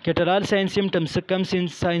سیمټم، کیټرال ساین سیمټم څه کم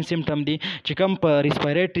ساین سیمټم دی چې کوم په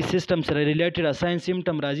ریسپایریټري سیستم سره ریلیټډ ساین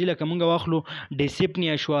سیمټم راځي، لکه موږ واخلو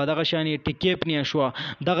ډیسپنیا شو، دغه شانې ټیکیپنیا شو،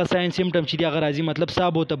 دغه ساین سیمټم چې دی هغه راځي، مطلب ساه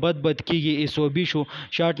به ورته بد کېږي، ایسوبي شو،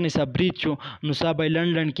 شارټنس اف بریث شو، نو ساه به یې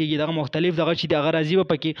لنډ کېږي، دغه مختلف دغه چې دی هغه راځي به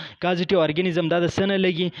پکې. کازیټیو ارګانیزم دا د څه نه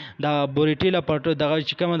لګي؟ دا بوریټیلا دغه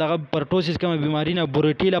چې کومه دغه پرټوسیس کومه بیماري نه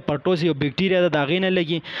بوریټیلا پرټوسیس یو بکټیریا ده د هغې نه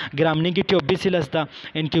لګي. ګرام نیګیټیو بیسیلس ده.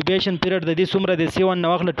 انکیوبیشن پیریډ د دې څومره دی؟ 7 نه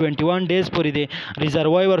واخله 21 ډیز پورې دی.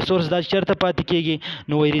 ریزروایور سورس دا چېرته پاتې کېږي؟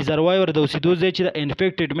 نو وایي ریزروایور د اوسېدو ځای چې د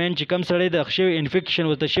انفیکټډ مین چې کوم سړی د شوی انفیکشن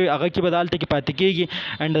ورته شوی هغه کې به د هلته کې پاتې کېږي.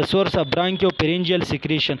 اینډ د سورس اف برانکیو پیرینجیل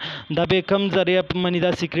سیکریشن، دا به کوم ذریعه باندې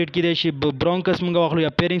دا سیکریټ کېدی شي؟ برونکس موږ واخلو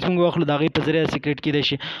یا پیرینګس موږ واخلو، د هغې په ذریعه سیکریټ کېدی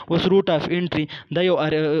شي. اوس روټ اف انټري، دا یو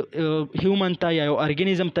هیومن ته یا یو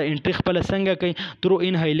ارګانیزم ته انټري خپله څنګه کوي؟ ترو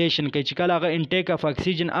انهایلیشن کوي، چې کله هغه انټیک اف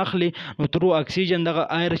اکسیجن اخلي نو ترو اکسیجن دغه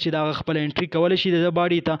ایر چې د هغه خپله انټري کولی شي د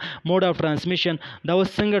باډي ته. موډ اف ټرانسمیشن، دا اوس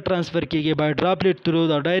څنګه ټرانسفر کېږي؟ بای ډراپلیټ تھرو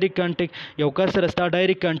د ډایرکټ کانټیکټ، یو کس سره ستا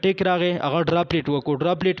ډایرکټ کانټیکټ راغی هغه ډراپلیټ وکړو.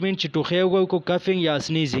 ډراپلیټ مین چې ټوخی وکړو، کفینګ یا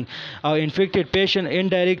سنیزینګ. او انفیکټډ پیشنټ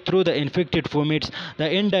انډایرکټ تھرو د انفیکټډ فومیټس، دا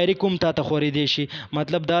انډایرکټ هم تا ته خورېدی شي.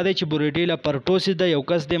 مطلب دا دی چې بوریډیلا پرټوسیس ده، یو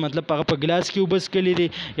کس دی مطلب هغه په ګلاس کې اوبه څکلي دي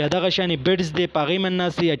یا دغه شانې بیډز دی په هغې من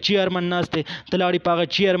ناست دی یا چیر من ناست دی، ته لاړې په هغه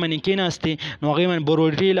چیر منې کېناستې نو هغې من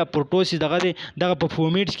بوریډیلا پرټوسیس دغه دی، دغه په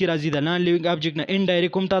فومیټس کې راځي، د نان لیوینګ آبجیکټ نه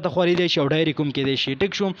انډایرکټ هم تا ته خورېدی شي او ډایرکټ هم کېدی شي.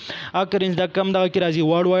 ټیک شو. اکرنس دا کم دغه کې راځي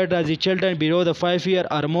ورلډ وایډ راځي. چلډرن بیلو د 5 year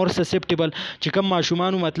ار مور سسپټیبل، چې کوم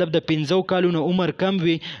ماشومانو مطلب د 15 کالونو عمر کم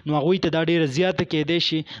وي نو هغوی ته دا ډېره زیاته کېدی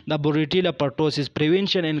شي د بوریټیلا پرټوسیس.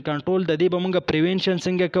 پریوینشن اینډ کنټرول، د دې به موږ پریوینشن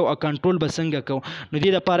څنګه کوو او کنټرول به څنګه کوو؟ نو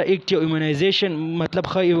دې دپاره اکټیو ایمونایزیشن مطلب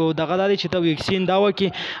ښه دغه دا دی چې ته ویکسین دا وکړي،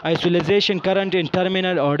 آیسولیزیشن کرنټ ان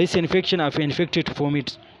ټرمینل او ډس انفیکشن اف انفیکټډ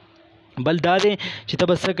فومیټس. بل دا دی چې ته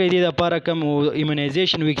به څه کوي دې دپاره کوم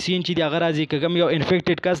ایمونایزیشن ویکسین چې دی هغه راځي که کوم یو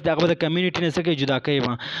انفیکټډ کس دی هغه به د کمیونټي نه څه کوي؟ جدا کوي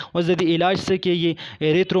به. اوس د دې علاج څه کېږي؟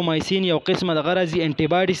 ایریترومایسین یو قسمه دغه راځي، انټي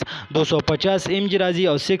باډیز 250 mg راځي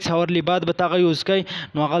او 6 هاورلی بعد به ته هغه یوز کوي.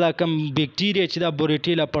 نو هغه دا کوم بکټیریا چې دا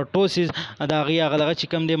بوریټیلا پرټوسیس د هغې هغه دغه چې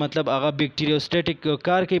کوم دی مطلب هغه بکټیریوسټیټک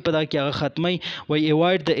کار کوي په دغه کې هغه ختموي. وایي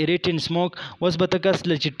ایوایډ د ایریټین سموک. اوس به ته کس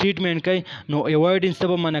چې ټریټمنټ کوي نو ایوایډنس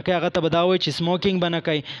ته به منع کوي، هغه ته به دا وایي چې سموکینګ به نه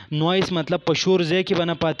کوي، نوایز نوایس مطلب په شور ځای کې به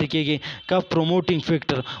نه پاتې کېږي. کف پروموټینګ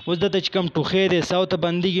فیکټر اوس دلته چې کوم ټوخی دی ساو ته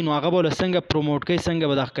بندېږي نو هغه به له څنګه پروموټ کوي څنګه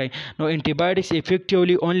به دغه کوي. نو انټي بایوټکس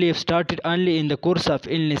افیکټیولی اونلی اف سټارټډ اونلی ان د کورس اف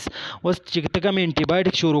النس. اوس چې ته کوم انټي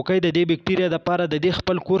بایوټک شروع کوي د دې بکټیریا دپاره د دې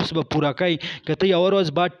خپل کورس به پوره کوي. که ته یوه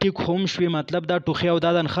ورځ بعد ټیک هم شوې مطلب دا ټوخی او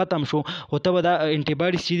دا دن ختم شو خو ته به دا انټي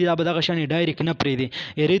بایوټکس چې دي دا به دغه شانې ډایرکټ نه پرېږدي.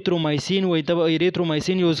 ایریترومایسین وایي ته به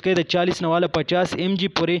ایریترومایسین یوز کوي د 40 نه واله 50 mg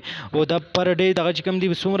پورې او دا پر ډے دغه چې کوم دی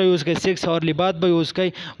څومره یوز کوي 6 اورلی بعد به یوز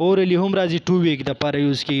کوي. اورلی هم راځي 2 ویک دپاره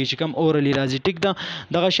یوز کېږي چې کوم اورلی راځي ټیک ده.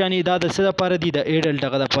 دغه شانې دا د څه دپاره دي د ایډلټ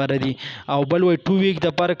دغه دپاره دي. او بل وایي 2 ویک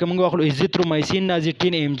دپاره که موږ واخلو ایزیترومایسین راځي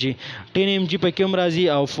 10 mg پکې هم راځي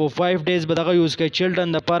او 5 ډیز به دغه یوز کوي.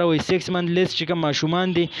 چلډرن دپاره وایي 6 منت لیس چې کوم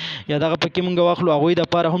ماشومان دي یا دغه پکې موږ واخلو هغوی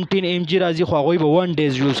دپاره هم 10 mg راځي خو هغوی به 1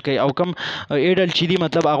 ډیز یوز کوي. او کم ایډلټ چې دي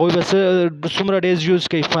مطلب هغوی به څومره ډیز یوز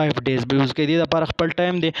کوي 5 ډیز به یوز کوي. دې دپاره خپل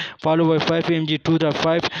ټایم دی فالو بای 5 mg 2 to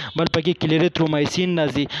 5. بل پکې کلیریترومایسین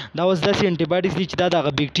راځي. دا اوس داسې انټي بایوټکس دي چې دا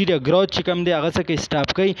دغه بکټیریا ګروث چې کوم دی هغه څه کوي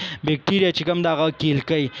سټاپ کوي. بکټیریا چې کوم دا هغه کیل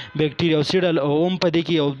کوي. بکټیریوسیډل هم په دې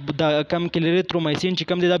کې او دا کم کلیریترومایسین چې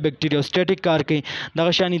کوم دی دا بکټیریوسټیټیک کار کوي.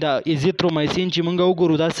 دغه شانې دا ایزیترومایسین چې موږ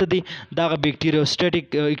وګورو دا څه دی دا هغه بکټیریوسټیټیک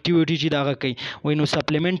اکټیویټي چې دا هغه کوي. وایي نو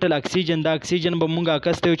سپلیمنټل اکسیجن دا اکسیجن به موږ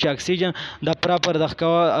اکس ته یو چې اکسیجن دا پراپر دغه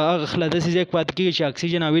کوه هغه خله داسې ځای کې پاتې کېږي چې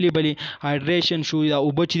اکسیجن اویلیبل وي. هایډریشن شو یا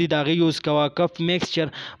اوبه چې دي د هغې یوز کوه. کف میکسچر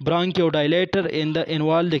برانکیو ډایلیټر ان د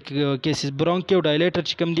انوالو د کیسز برانکیو ډایلیټر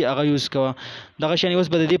چې کوم دی هغه یوز کوه. دغه شانې اوس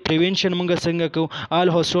به د دې پریوینشن موږ څنګه کوو. آل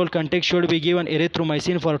هاوسهولډ کنټیکټ شوډ بی ګیون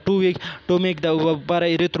ایریترومایسین فار 2 ویک ټو میک د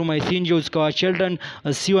لپاره ایریترومایسین یوز کوه. چلډرن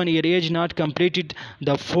C1 year age not completed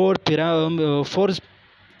the fourth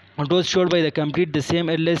dose should by the complete the same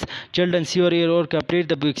unless children 0 year or complete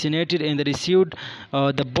the vaccinated and received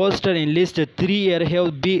the booster in least 3 year have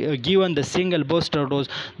be given the single booster dose.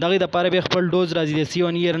 دغه د لپاره به خپل ډوز راځي د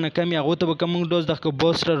C1 year نه کم هغه ته به کوم ډوز د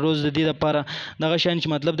بوستر ډوز د دې لپاره دغه شان چې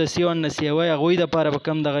مطلب د C1 نه سی وای هغه د لپاره به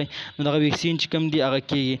کم دغه ویکسین چې کم دی هغه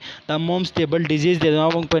کیږي. دا موم سټیبل ډیزیز دی. دا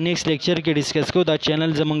موږ په نیکسټ لیکچر کې ډیسکس کوو. دا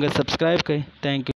چینل زمونږ سبسکرایب کړئ. تھینک یو.